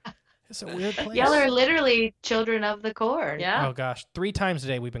 It's a weird place. Y'all are literally children of the corn. Yeah. Oh gosh, 3 times a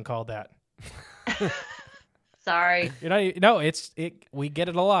day we've been called that. Sorry. We get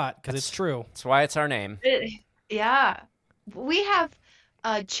it a lot because it's true. That's why it's our name. Yeah. We have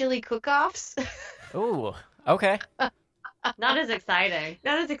chili cook-offs. Ooh, okay. Not as exciting.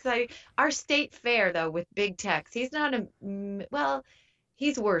 Not as exciting. Our state fair, though, with Big Tex, he's not well,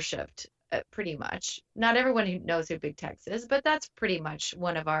 he's worshipped pretty much. Not everyone who knows who Big Tex is, but that's pretty much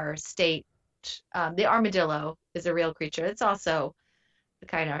one of our state. The armadillo is a real creature. It's also the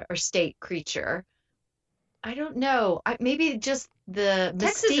kind of our state creature. I don't know. Maybe just the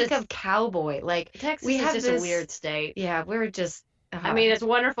Texas mystique is- of cowboy. Like Texas we is have just this a weird state. Yeah, we're just. I mean, it's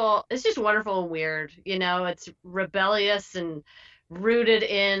wonderful. It's just wonderful and weird. You know, it's rebellious and rooted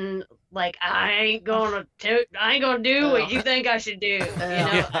in like I ain't gonna do what you think I should do. You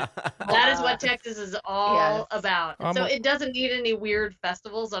know, that is what Texas is all Yes. about. And so it doesn't need any weird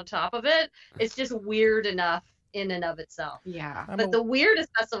festivals on top of it. It's just weird enough in and of itself. yeah. But the weirdest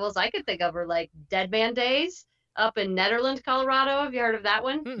festivals I could think of are like Dead Man Days up in Nederland, Colorado. Have you heard of that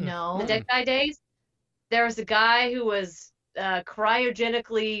one? No. The Dead Guy Days. There was a guy who was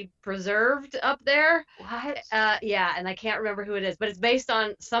cryogenically preserved up there. What? Yeah, and I can't remember who it is, but it's based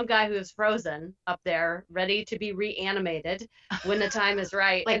on some guy who is frozen up there, ready to be reanimated when the time is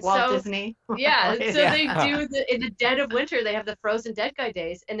right. Like And Walt so, Disney? yeah, so Yeah. they do in the dead of winter. They have the frozen dead guy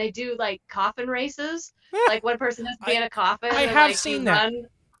days, and they do like coffin races. Like one person has to be in a coffin. I and, have like, seen you that. run.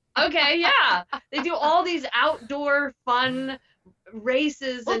 Okay, yeah, they do all these outdoor fun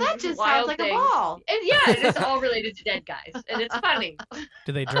races. Well, and that just wild sounds like things. a ball. And yeah, it is all related to dead guys, and it's funny.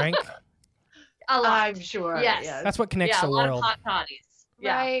 Do they drink? A lot. I'm sure. Yes. That's what connects Yeah, a the lot world. of hot toddies.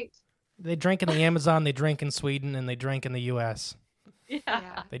 Yeah. Right. They drink in the Amazon, they drink in Sweden, and they drink in the U.S. Yeah.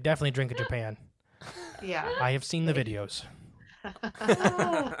 Yeah. They definitely drink in Japan. Yeah. I have seen the videos.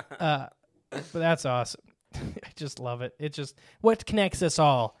 But that's awesome. I just love it. It just what connects us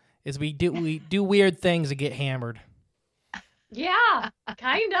all is we do weird things and get hammered. Yeah,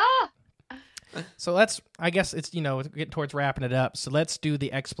 kinda. So I guess it's getting towards wrapping it up. So let's do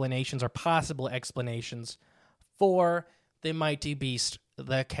the explanations or possible explanations for the mighty beast,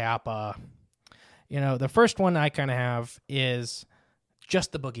 the Kappa. The first one I kind of have is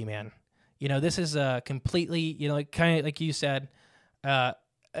just the boogeyman. This is a completely, kind of like you said, a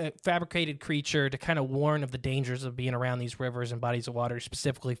fabricated creature to kind of warn of the dangers of being around these rivers and bodies of water,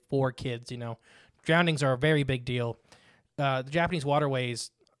 specifically for kids. Drownings are a very big deal. The Japanese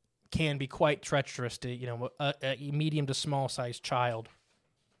waterways can be quite treacherous to, a medium to small sized child.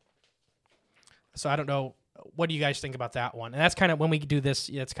 So I don't know. What do you guys think about that one? And that's kind of when we do this.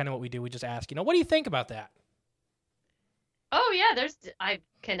 That's kind of what we do. We just ask, what do you think about that? Oh yeah, I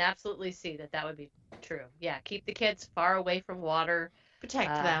can absolutely see that would be true. Yeah, keep the kids far away from water. Protect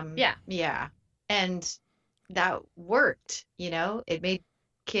them. Yeah. Yeah. And that worked, it made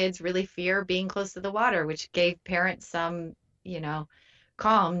kids really fear being close to the water, which gave parents some,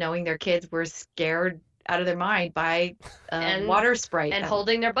 calm knowing their kids were scared out of their mind by And- water sprite. And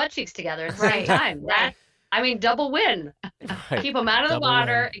holding their butt cheeks together at the Right. same time. Right. Double win. Keep them out of the Double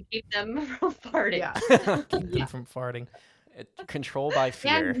water win. and keep them from farting. Yeah. Keep them from farting. Control by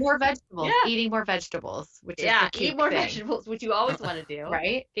fear. And more vegetables. Yeah. Eating more vegetables, which is Yeah, the key eat more thing. vegetables, which you always want to do.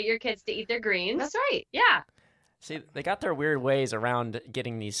 Right? Get your kids to eat their greens. That's right. Yeah. See, they got their weird ways around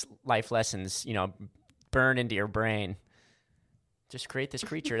getting these life lessons, burned into your brain. Just create this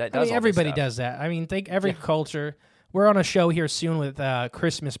creature that does. Everybody does that. Think every culture. We're on a show here soon with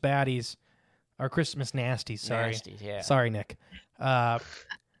Christmas baddies or Christmas nasties. Sorry, Nasties, yeah. Sorry, Nick.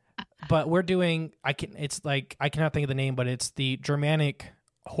 But we're doing. It's like I cannot think of the name, but it's the Germanic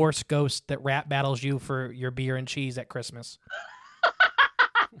horse ghost that rap battles you for your beer and cheese at Christmas.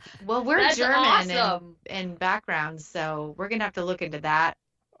 Well, we're That's German awesome. in background, so we're gonna have to look into that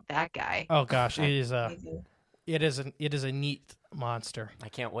guy. Oh gosh, it is Amazing. it is a neat monster. I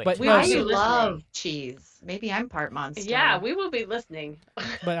can't wait. But We no, will I be love listening. cheese. Maybe I'm part monster. Yeah, we will be listening.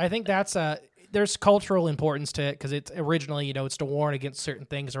 But I think that's there's cultural importance to it because it's originally it's to warn against certain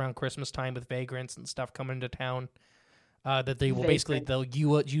things around Christmas time with vagrants and stuff coming into town. That they will they'll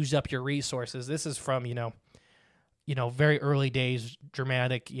use up your resources. This is from very early days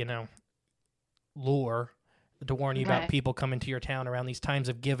dramatic lore to warn you about Okay. people coming to your town around these times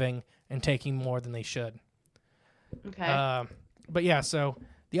of giving and taking more than they should. Okay. But yeah, so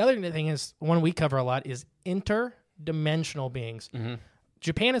the other thing is one we cover a lot is interdimensional beings. Mhm.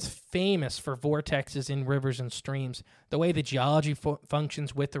 Japan is famous for vortexes in rivers and streams. The way the geology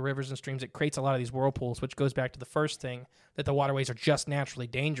functions with the rivers and streams, it creates a lot of these whirlpools, which goes back to the first thing that the waterways are just naturally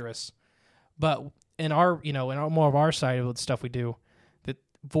dangerous. But in our, in more of our side of the stuff we do, the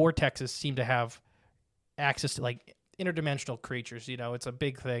vortexes seem to have access to like interdimensional creatures. It's a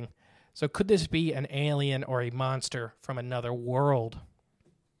big thing. So could this be an alien or a monster from another world?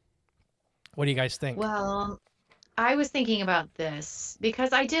 What do you guys think? Well, I was thinking about this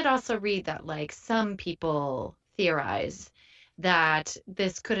because I did also read that like some people theorize that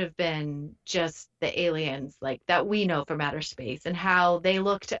this could have been just the aliens like that we know from outer space and how they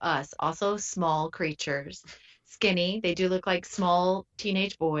look to us, also small creatures, skinny. They do look like small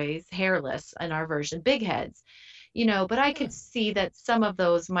teenage boys, hairless in our version, big heads. But I could see that some of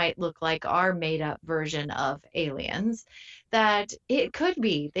those might look like our made up version of aliens, that it could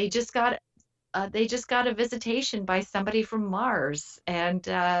be they just got a visitation by somebody from Mars, and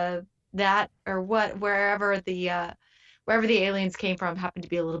that or what wherever the aliens came from happened to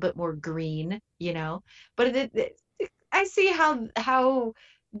be a little bit more green. But I see how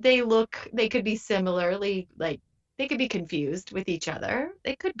they look. They could be similarly, like they could be confused with each other.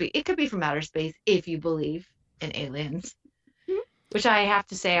 It could be from outer space if you believe in aliens, which I have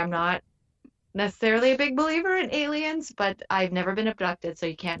to say I'm not necessarily a big believer in aliens, but I've never been abducted, so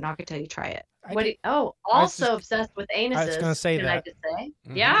you can't knock it till you try it. Also obsessed with anuses. I was going to say can that. I just say?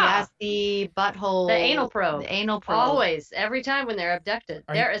 Mhm. Yeah. Yes, the butthole. The anal probe. The anal probe. Always, every time when they're abducted,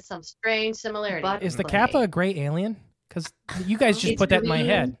 Are there is some strange similarity. But- Is the play. Kappa a gray alien? Because you guys just It's put that in my green.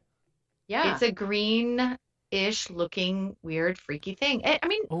 head. Yeah. It's a green-ish looking, weird, freaky thing. I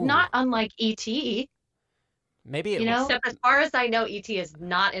mean, Ooh. not unlike E.T., Maybe it You was. know? Except as far as I know, ET is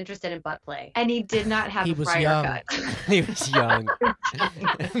not interested in butt play. and he did not have He a was fryer young. cut. He was young.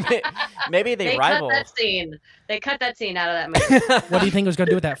 Maybe they They rival. cut that scene. They cut that scene out of that movie. What do you think it was going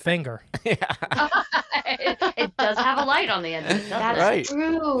to do with that finger? Yeah. it does have a light on the end. Doesn't That's it? Right.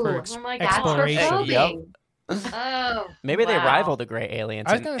 true. For Oh my That's god. exploration. probing. Oh. Maybe they wow. rival the gray aliens,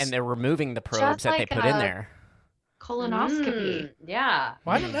 I was and, gonna and s- they're removing the probes that they like, put in there. Colonoscopy. Yeah.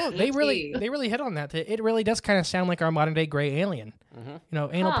 Well, I don't know. They really E.T.. hit on that. It really does kind of sound like our modern day gray alien. Mhm.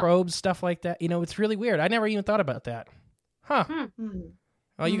 Anal Huh. probes, stuff like that. It's really weird. I never even thought about that. Huh. Hmm.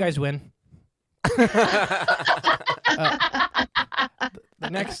 Well, you guys win.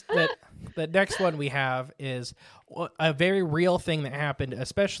 The next one we have is a very real thing that happened,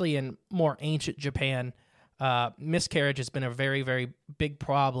 especially in more ancient Japan. Miscarriage has been a very, very big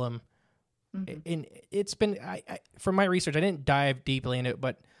problem. And it's been, from my research, I didn't dive deeply into it,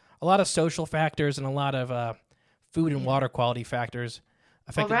 but a lot of social factors and a lot of food and water quality factors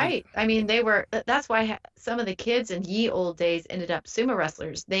Well, affected. right. I mean, that's why some of the kids in ye old days ended up sumo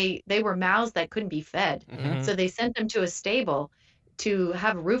wrestlers. They were mouths that couldn't be fed. Mhm. So they sent them to a stable to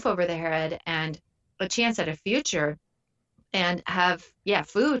have a roof over their head and a chance at a future and have,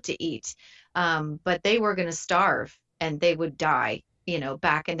 food to eat. But they were going to starve and they would die,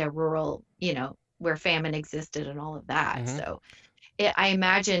 back in their rural, where famine existed and all of that. Mhm. So I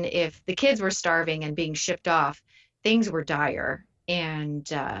imagine if the kids were starving and being shipped off, things were dire. And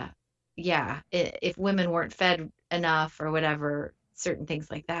if women weren't fed enough or whatever, certain things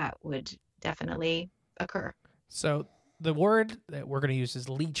like that would definitely occur. So the word that we're going to use is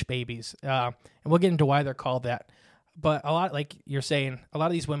leech babies, and we'll get into why they're called that. But a lot, like you're saying, a lot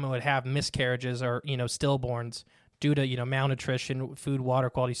of these women would have miscarriages or stillborns due to malnutrition, food,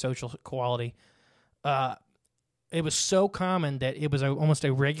 water quality, social quality. It was so common that it was almost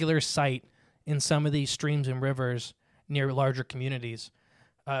a regular sight in some of these streams and rivers near larger communities.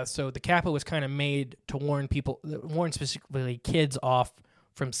 So the Kappa was kind of made to warn specifically kids off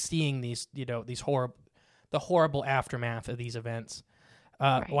from seeing these the horrible aftermath of these events.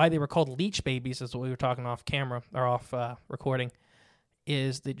 Right. Why they were called leech babies, is what we were talking off camera or off recording,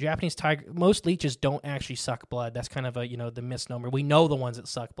 is the Japanese tiger. Most leeches don't actually suck blood. That's kind of the misnomer. We know the ones that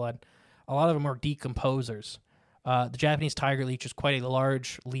suck blood. A lot of them are decomposers. The Japanese tiger leech is quite a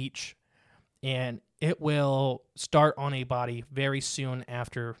large leech, and it will start on a body very soon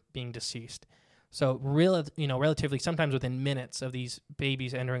after being deceased. So, relatively, sometimes within minutes of these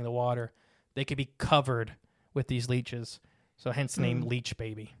babies entering the water, they could be covered with these leeches. So, hence the name leech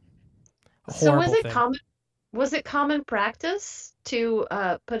baby. A So horrible thing. was it common practice to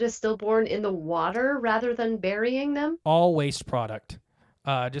put a stillborn in the water rather than burying them? All waste product,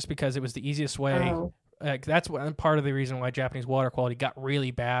 just because it was the easiest way. Oh. That's part of the reason why Japanese water quality got really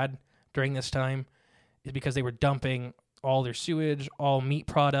bad during this time, is because they were dumping all their sewage, all meat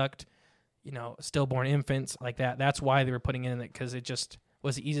product, stillborn infants like that. That's why they were putting in it, because it just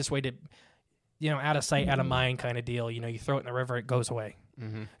was the easiest way to, out of sight, out of mind kind of deal. You throw it in the river, it goes away.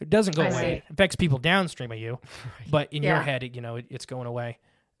 Mm-hmm. It doesn't go I away. see. It affects people downstream of you, but in your Yeah. head, it's going away.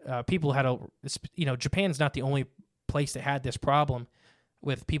 People had Japan's not the only place that had this problem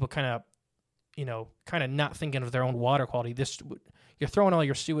with people kind of not thinking of their own water quality. You're throwing all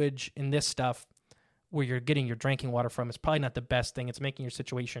your sewage in this stuff where you're getting your drinking water from. It's probably not the best thing. It's making your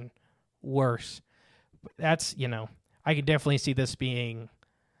situation worse. That's, I could definitely see this being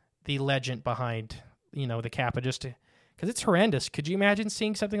the legend behind, the Kappa, just because it's horrendous. Could you imagine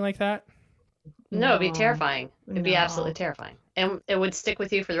seeing something like that? No, it'd be No. terrifying. It'd be absolutely No. terrifying. And it would stick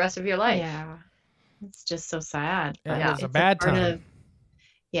with you for the rest of your life. Yeah. It's just so sad. It But was a it's bad part time. of-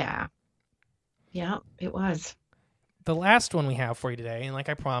 yeah. Yeah, it was. The last one we have for you today, and like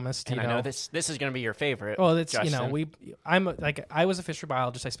I promised, And you I know, know this is going to be your favorite. well, it's Justin. I was a fishery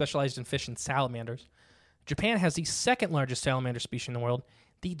biologist. I specialized in fish and salamanders. Japan has the second largest salamander species in the world.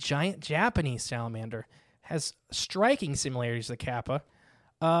 The giant Japanese salamander has striking similarities to the Kappa,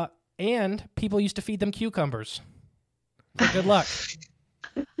 and people used to feed them cucumbers. For good luck.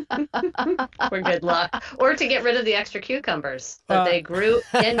 For good luck. Or to get rid of the extra cucumbers that they grew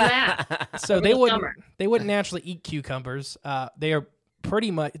in mass. So over they the wouldn't summer. they wouldn't naturally eat cucumbers. They are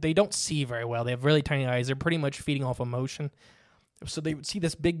pretty much they don't see very well. They have really tiny eyes. They're pretty much feeding off emotion. So they would see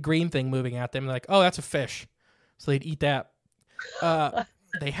this big green thing moving at them. They're like, oh, that's a fish. So they'd eat that. They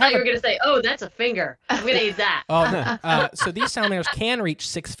I have thought you were going to say, oh, that's a finger. I'm going to eat that. oh no. So these salamanders can reach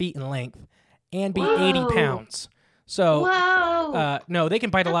 6 feet in length and be Whoa. 80 pounds. So Whoa. no, they can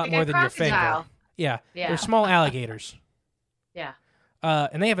bite a That's lot like more a than your finger. crocodile. Yeah, Yeah. they're small alligators. Yeah.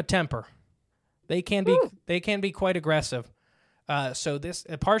 And they have a temper. They can be quite aggressive. So this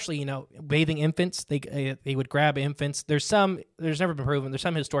partially, you know, bathing infants. They would grab infants. There's never been proven. There's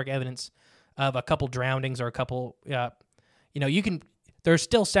some historic evidence of a couple drownings or a couple. There's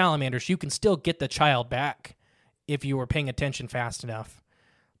still salamanders. You can still get the child back if you were paying attention fast enough.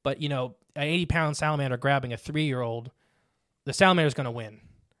 But you know, an 80-pound salamander grabbing a 3-year-old, the salamander's going to win.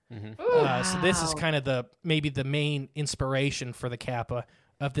 So this is kind of maybe the main inspiration for the Kappa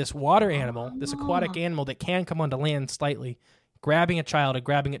of this water animal, this aquatic animal that can come onto land slightly, grabbing a child and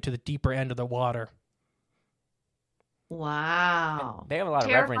grabbing it to the deeper end of the water. Wow. They have a lot of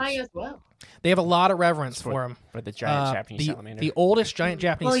Terrifying reverence as well. They have a lot of reverence for him. for the giant Japanese salamander. The oldest giant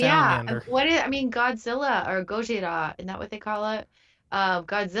Japanese Well, yeah. salamander. Godzilla or Gojira, isn't that what they call it?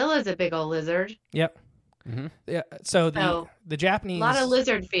 Godzilla's a big old lizard. Yep. Mm-hmm. Yeah. So So, the A Japanese lot of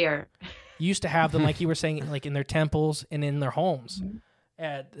lizard fear. used to have them, like you were saying, like in their temples and in their homes.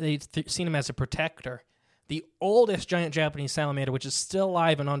 Mm-hmm. They'd seen him as a protector. The oldest giant Japanese salamander, which is still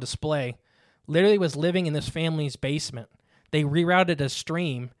alive and on display, literally was living in this family's basement. They rerouted a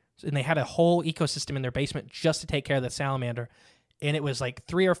stream, and they had a whole ecosystem in their basement just to take care of the salamander. And it was like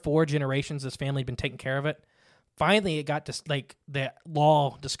 3 or 4 generations this family had been taking care of it. Finally, it got the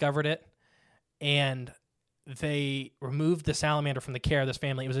law discovered it, and they removed the salamander from the care of this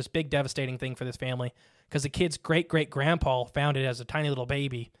family. It was this big devastating thing for this family because the kid's great-great-grandpa found it as a tiny little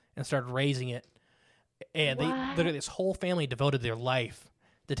baby and started raising it. And they literally, this whole family devoted their life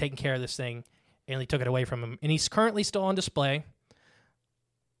to taking care of this thing, and they took it away from him. And he's currently still on display.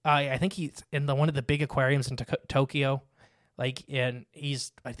 I think he's in one of the big aquariums in Tokyo. And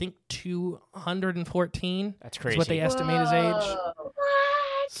he's, I think, 214. That's Is crazy. what they estimate his age. Whoa.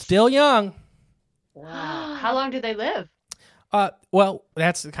 What? Still young. Wow. How long do they live? Well,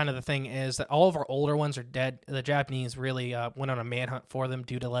 that's kind of the thing is that all of our older ones are dead. The Japanese really went on a manhunt for them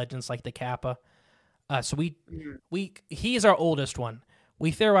due to legends like the Kappa. So he's our oldest one.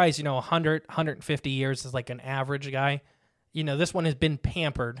 We theorize, 100, 150 years is like an average guy. This one has been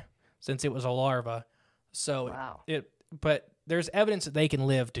pampered since it was a larva. So Wow. but there's evidence that they can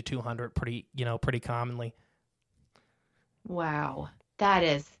live to 200 pretty commonly. Wow. That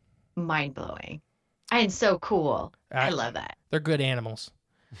is mind blowing. And so cool. I love that. They're good animals.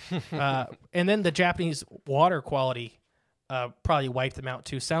 And then the Japanese water quality probably wiped them out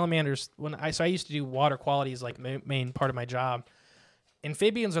too. Salamanders, I used to do water quality as like main part of my job.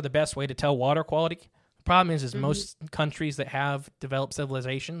 Amphibians are the best way to tell water quality. The problem is most countries that have developed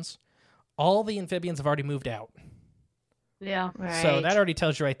civilizations, all the amphibians have already moved out. Yeah. Right. So that already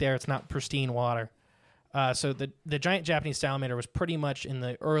tells you right there it's not pristine water. So the giant Japanese salamander was pretty much in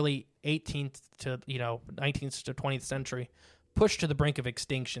the early 18th to 19th to 20th century, pushed to the brink of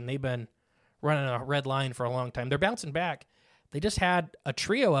extinction. They've been running a red line for a long time. They're bouncing back. They just had a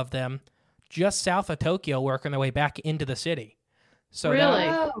trio of them just south of Tokyo working their way back into the city. So Really?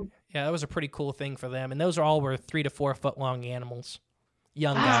 that was a pretty cool thing for them. And those were 3 to 4 foot long animals,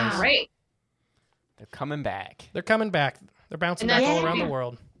 young That's guys. great. They're coming back. They're coming back. They're bouncing And back that's- all around yeah. the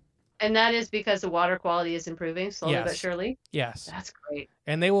world. And that is because the water quality is improving slowly Yes. but surely. Yes. That's great.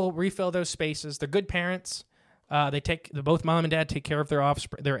 And they will refill those spaces. They're good parents. Both mom and dad take care of their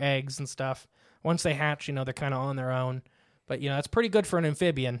offspring, their eggs and stuff. Once they hatch, they're kind of on their own. But that's pretty good for an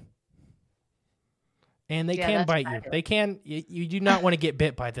amphibian. And they Yeah, can that's bite you. fabulous. They can. You do not want to get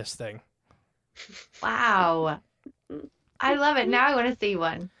bit by this thing. Wow. I love it. Now I want to see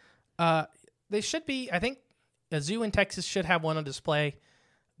one. They should be. I think a zoo in Texas should have one on display.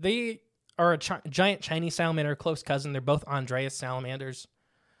 They are a giant Chinese salamander, close cousin. They're both Andreas salamanders.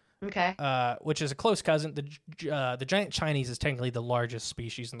 Okay. which is a close cousin. The giant Chinese is technically the largest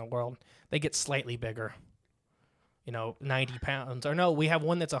species in the world. They get slightly bigger. 90 pounds. Or no, we have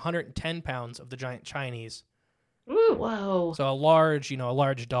one that's 110 pounds of the giant Chinese. Ooh. Whoa. So a large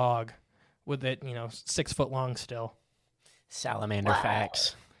dog with it, 6 foot long still. Salamander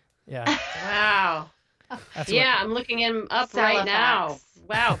facts. Yeah. Wow. I'm looking him up right now.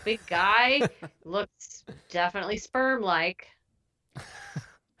 Wow, big guy. Looks definitely sperm-like.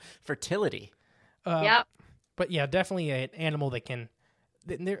 Fertility. Yep. But yeah, definitely an animal that can.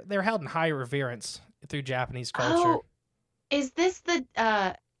 They're held in high reverence through Japanese culture. Oh, is this the?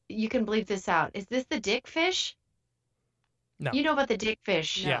 You can bleep this out. Is this the dickfish? No. You know about the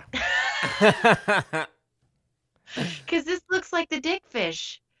dickfish? Yeah. Because this looks like the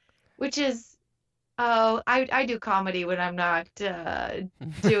dickfish, which is. Oh, I do comedy when I'm not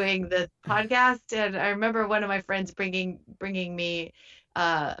doing the podcast, and I remember one of my friends bringing me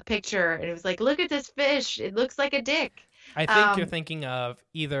a picture, and it was like, look at this fish. It looks like a dick. I think you're thinking of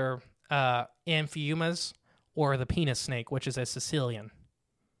either Amphiumas or the penis snake, which is a Sicilian.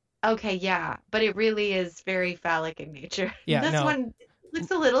 Okay, yeah, but it really is very phallic in nature. Yeah, this one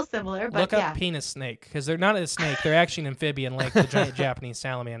looks a little similar, but look up penis snake, because they're not a snake. They're actually an amphibian like the giant Japanese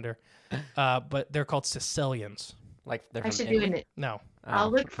salamander, but they're called Sicilians. Like they're I should do it. No. I'll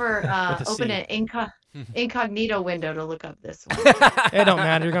look for open C. an incognito window to look up this one. It don't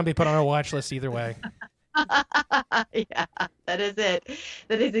matter. You're going to be put on our watch list either way. Yeah, that is it.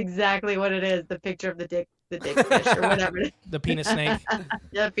 That is exactly what it is. The picture of the dickfish or whatever. The penis snake.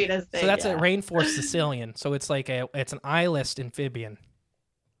 The penis snake. So that's a rainforest Sicilian. So it's like it's an eyeless amphibian.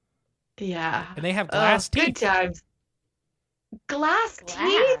 Yeah. And they have glass teeth. Good times. Glass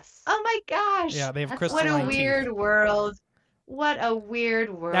teeth? Oh my gosh. Yeah, they have What crystalline a weird teeth. world. What a weird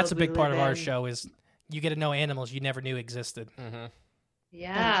world. That's a big part of our in. show is you get to know animals you never knew existed. Mm-hmm.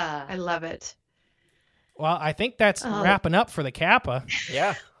 Yeah. I love it. Well, I think that's wrapping up for the Kappa.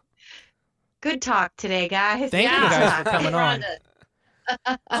 Yeah. Good talk today, guys. Thank you guys for coming on.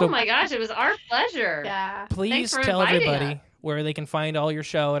 Oh my gosh, it was our pleasure. Yeah. Please Thanks for tell inviting everybody us. where they can find all your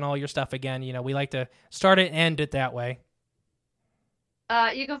show and all your stuff again. We like to start it and end it that way.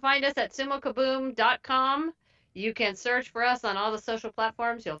 You can find us at sumokaboom.com. You can search for us on all the social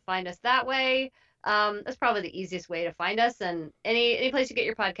platforms. You'll find us that way. That's probably the easiest way to find us. And any place you get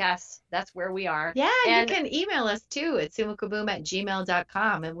your podcasts, that's where we are. Yeah, And- you can email us too at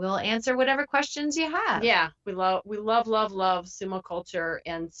sumokaboom@gmail.com, and we'll answer whatever questions you have. Yeah, we love sumo culture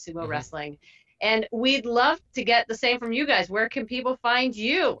and sumo wrestling. And we'd love to get the same from you guys. Where can people find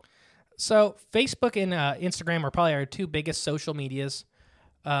you? So Facebook and Instagram are probably our two biggest social medias.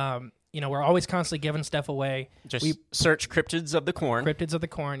 We're always constantly giving stuff away. Just search Cryptids of the Corn. Cryptids of the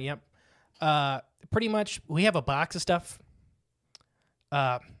Corn, yep. Pretty much, we have a box of stuff. We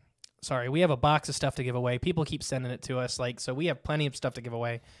have a box of stuff to give away. People keep sending it to us, so we have plenty of stuff to give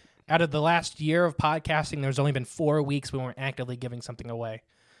away. Out of the last year of podcasting, there's only been 4 weeks we weren't actively giving something away.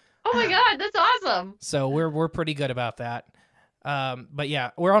 Oh my God, that's awesome. So we're pretty good about that. But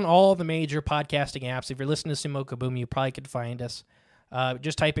yeah, we're on all the major podcasting apps. If you're listening to Sumo Kaboom, you probably could find us.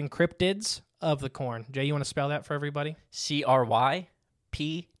 Just type in Cryptids of the Corn. Jay, you want to spell that for everybody?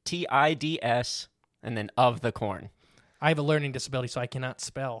 CRYPTIDS and then of the corn. I have a learning disability, so I cannot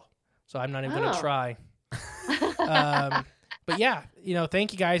spell. So I'm not even going to Oh. try. But yeah,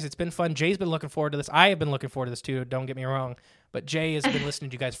 thank you guys. It's been fun. Jay's been looking forward to this. I have been looking forward to this too. Don't get me wrong. But Jay has been listening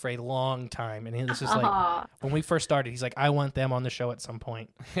to you guys for a long time. And this is Aw. when we first started, he's like, I want them on the show at some point.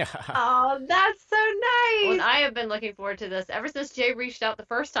 Oh, that's so nice. Well, and I have been looking forward to this ever since Jay reached out the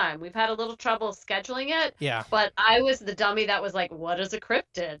first time. We've had a little trouble scheduling it. Yeah. But I was the dummy that was like, what is a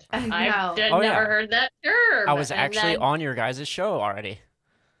cryptid? I know. I've Oh, never yeah. heard that term. I was And actually then- on your guys' show already.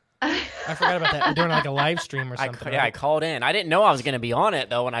 I forgot about that. We're doing like a live stream or something. I right? called in. I didn't know I was going to be on it,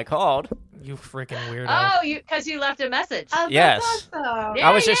 though, when I called. You freaking weirdo. Oh, because you left a message. Oh, that's Yes. awesome. yeah,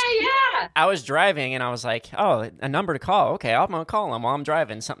 I was just- yeah. I was driving, and I was like, oh, a number to call. Okay, I'm going to call him while I'm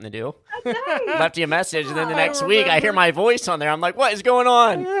driving. Something to do. Left you a message, and then the I next week, I hear remember. my voice on there. I'm like, what is going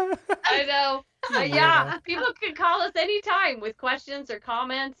on? I know. Yeah, people can call us anytime with questions or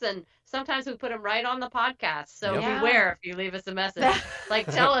comments, and sometimes we put them right on the podcast. So Yep. Yeah. beware if you leave us a message. Like,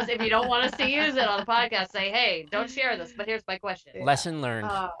 tell us if you don't want us to use it on the podcast. Say, hey, don't share this, but here's my question. Lesson learned.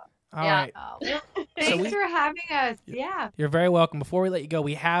 All yeah. right. Oh, well, thanks for having us. Yeah. You're very welcome. Before we let you go,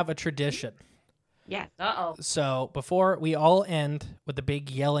 we have a tradition. Yes. Uh-oh. So before we all end with the big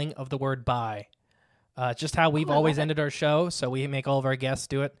yelling of the word bye. It's just how we've always ended our show, so we make all of our guests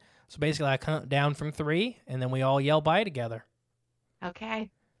do it. So basically, I count down from 3, and then we all yell bye together. Okay.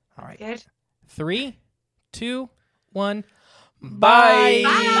 All right. Good. 3, 2, 1. Bye.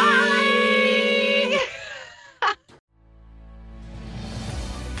 Bye.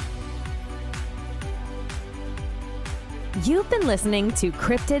 You've been listening to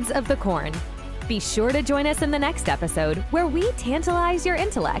Cryptids of the Corn. Be sure to join us in the next episode where we tantalize your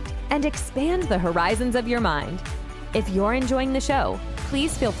intellect and expand the horizons of your mind. If you're enjoying the show,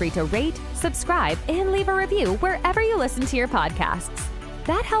 please feel free to rate, subscribe, and leave a review wherever you listen to your podcasts.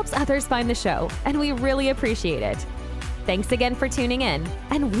 That helps others find the show, and we really appreciate it. Thanks again for tuning in,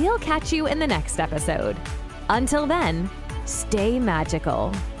 and we'll catch you in the next episode. Until then, stay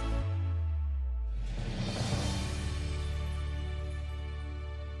magical.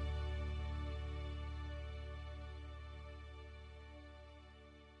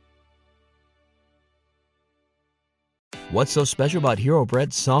 What's so special about Hero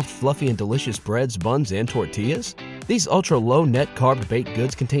Bread's soft, fluffy, and delicious breads, buns, and tortillas? These ultra-low net-carb baked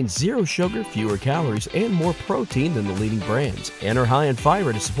goods contain zero sugar, fewer calories, and more protein than the leading brands, and are high in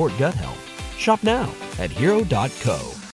fiber to support gut health. Shop now at hero.co.